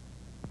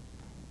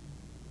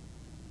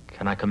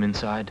 Can I come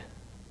inside?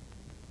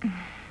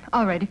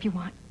 All right, if you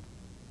want.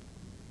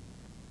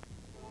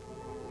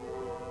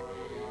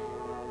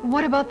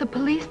 What about the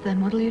police,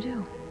 then? What'll you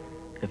do?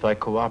 If I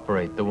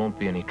cooperate, there won't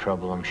be any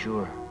trouble, I'm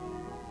sure.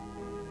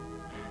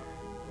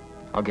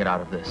 I'll get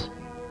out of this.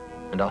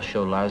 And I'll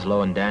show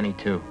Laszlo and Danny,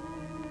 too.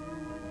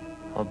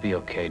 I'll be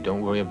okay.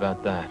 Don't worry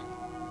about that.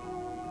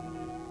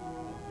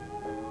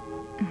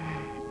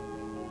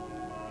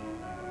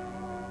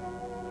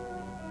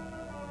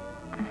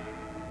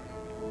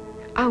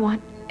 I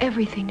want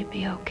everything to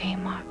be okay,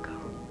 Marco.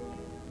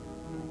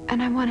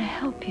 And I want to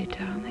help you,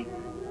 darling.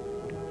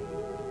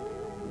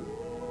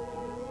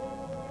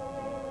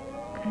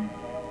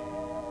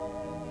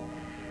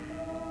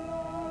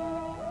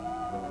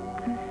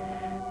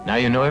 Now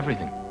you know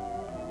everything.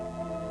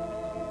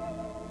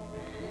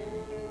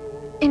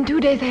 In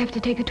 2 days, I have to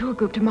take a tour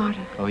group to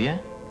Marta. Oh, yeah?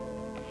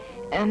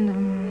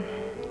 And,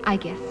 I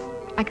guess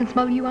I can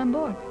smuggle you on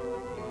board.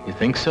 You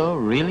think so?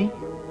 Really?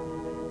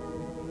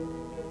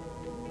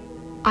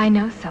 I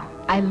know so.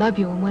 I love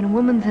you, and when a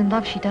woman's in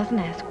love, she doesn't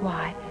ask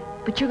why.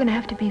 But you're going to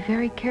have to be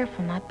very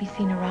careful not be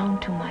seen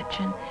around too much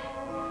and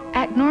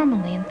act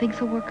normally, and things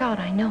will work out.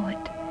 I know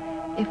it.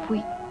 If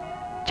we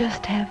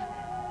just have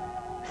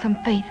some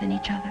faith in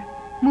each other.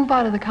 Move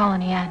out of the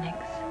colony annex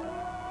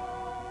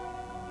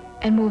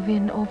and move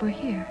in over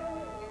here.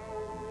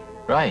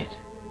 Right.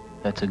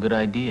 That's a good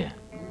idea.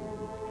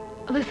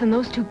 Listen,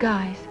 those two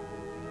guys,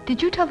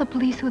 did you tell the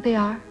police who they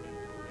are?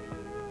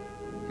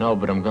 No,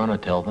 but I'm gonna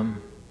tell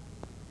them.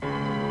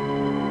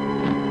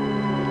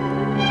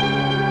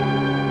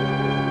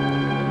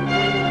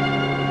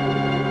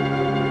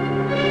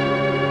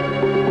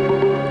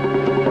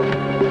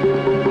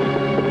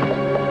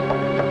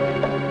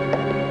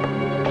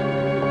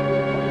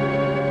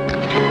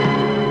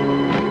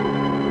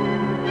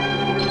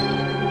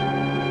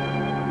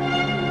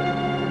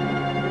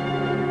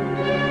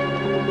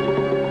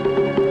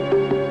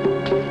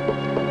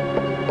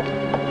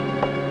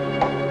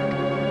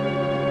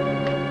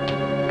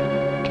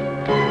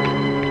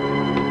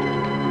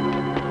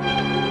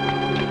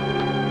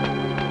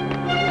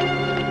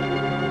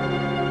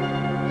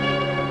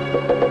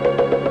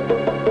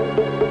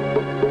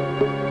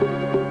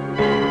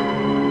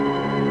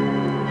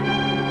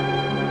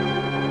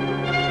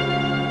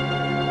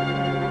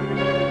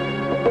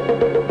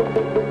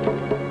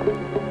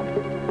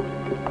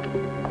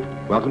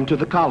 Welcome to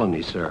the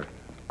colony, sir.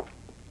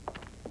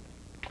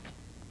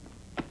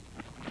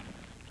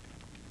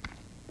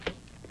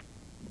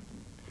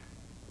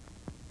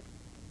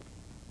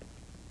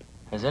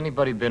 Has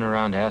anybody been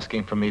around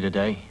asking for me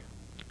today?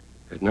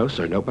 No,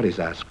 sir. Nobody's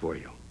asked for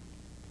you.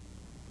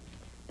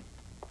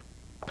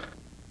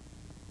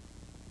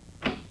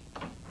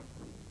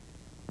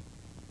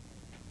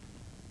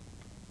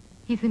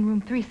 He's in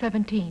room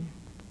 317.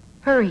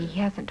 Hurry, he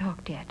hasn't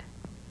talked yet.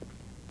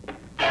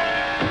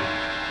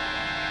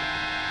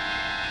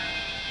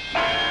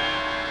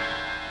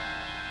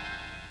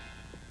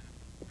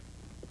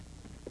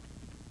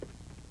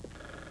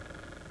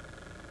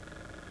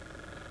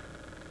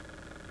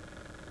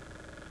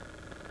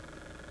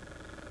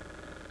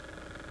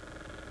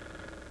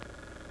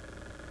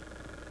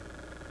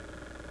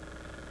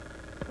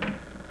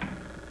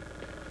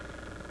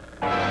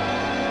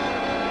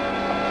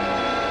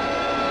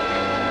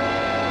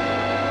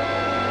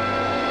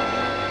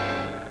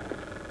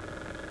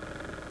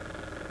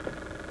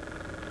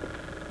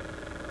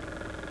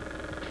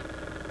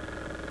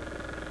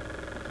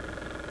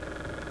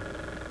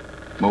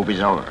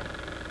 Movie's over.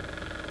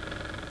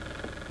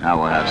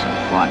 Now we'll have some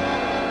fun.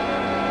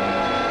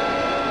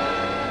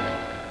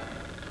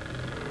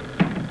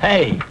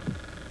 Hey!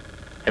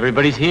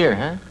 Everybody's here,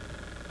 huh?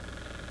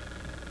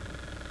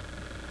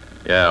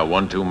 Yeah,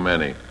 one too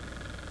many.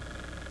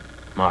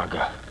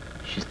 Margaret.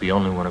 She's the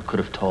only one who could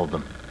have told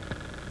them.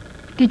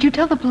 Did you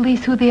tell the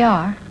police who they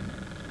are?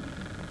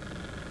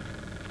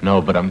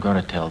 No, but I'm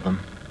gonna tell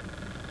them.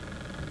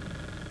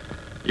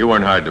 You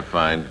weren't hard to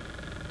find.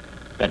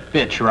 That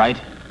bitch, right?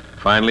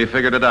 Finally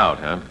figured it out,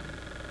 huh?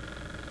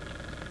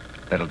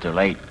 Little too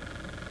late.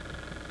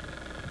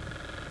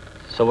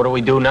 So what do we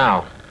do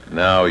now?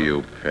 Now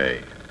you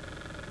pay.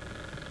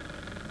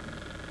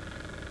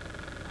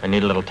 I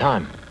need a little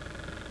time.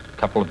 A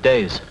couple of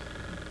days.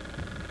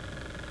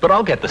 But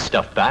I'll get the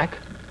stuff back.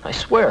 I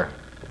swear.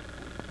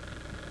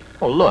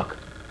 Oh, look.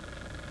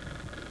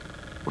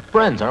 We're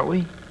friends, aren't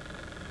we?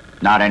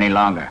 Not any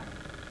longer.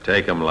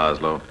 Take him,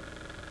 Laszlo.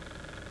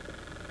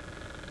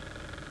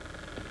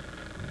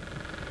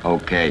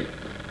 Okay.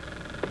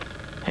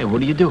 Hey,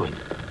 what are you doing?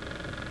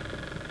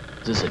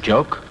 Is this a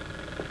joke?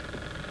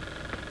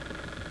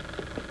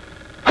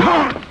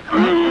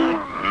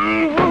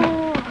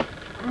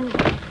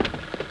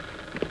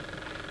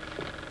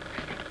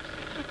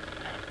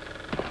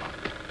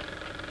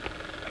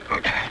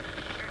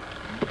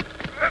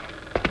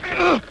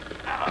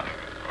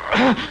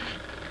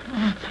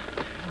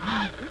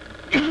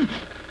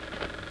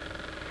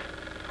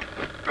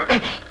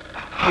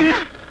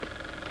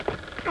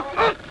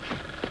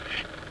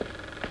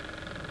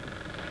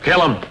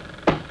 Kill him.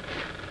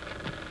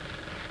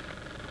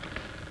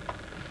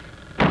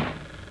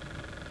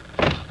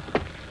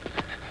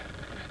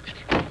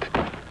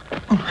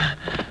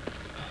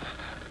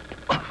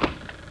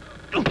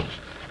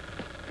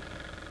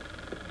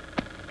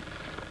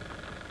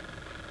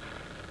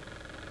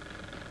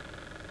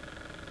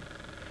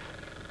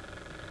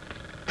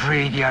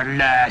 Breathe your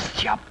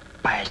last, you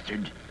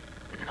bastard.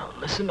 No,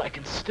 listen, I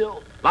can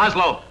still...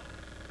 Laszlo!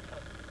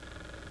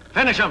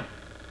 Finish him!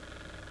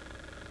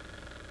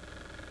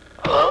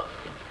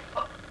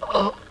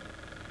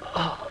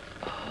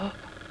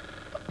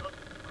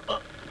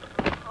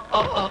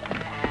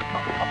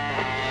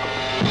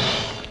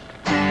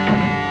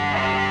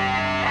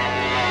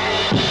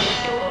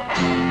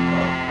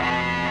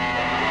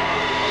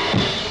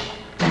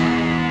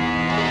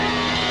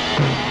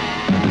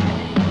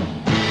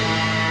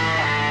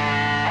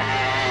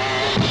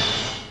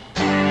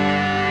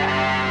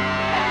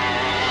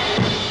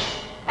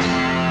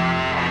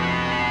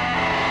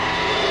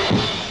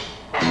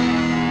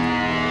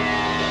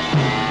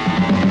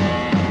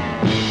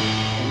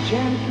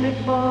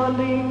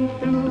 crawling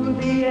through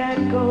the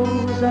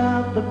echoes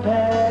of the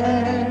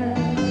past.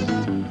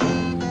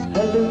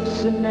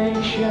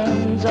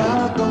 Hallucinations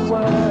of the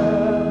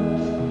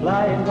world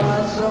flying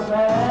by so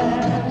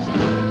fast.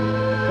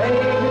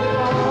 Faded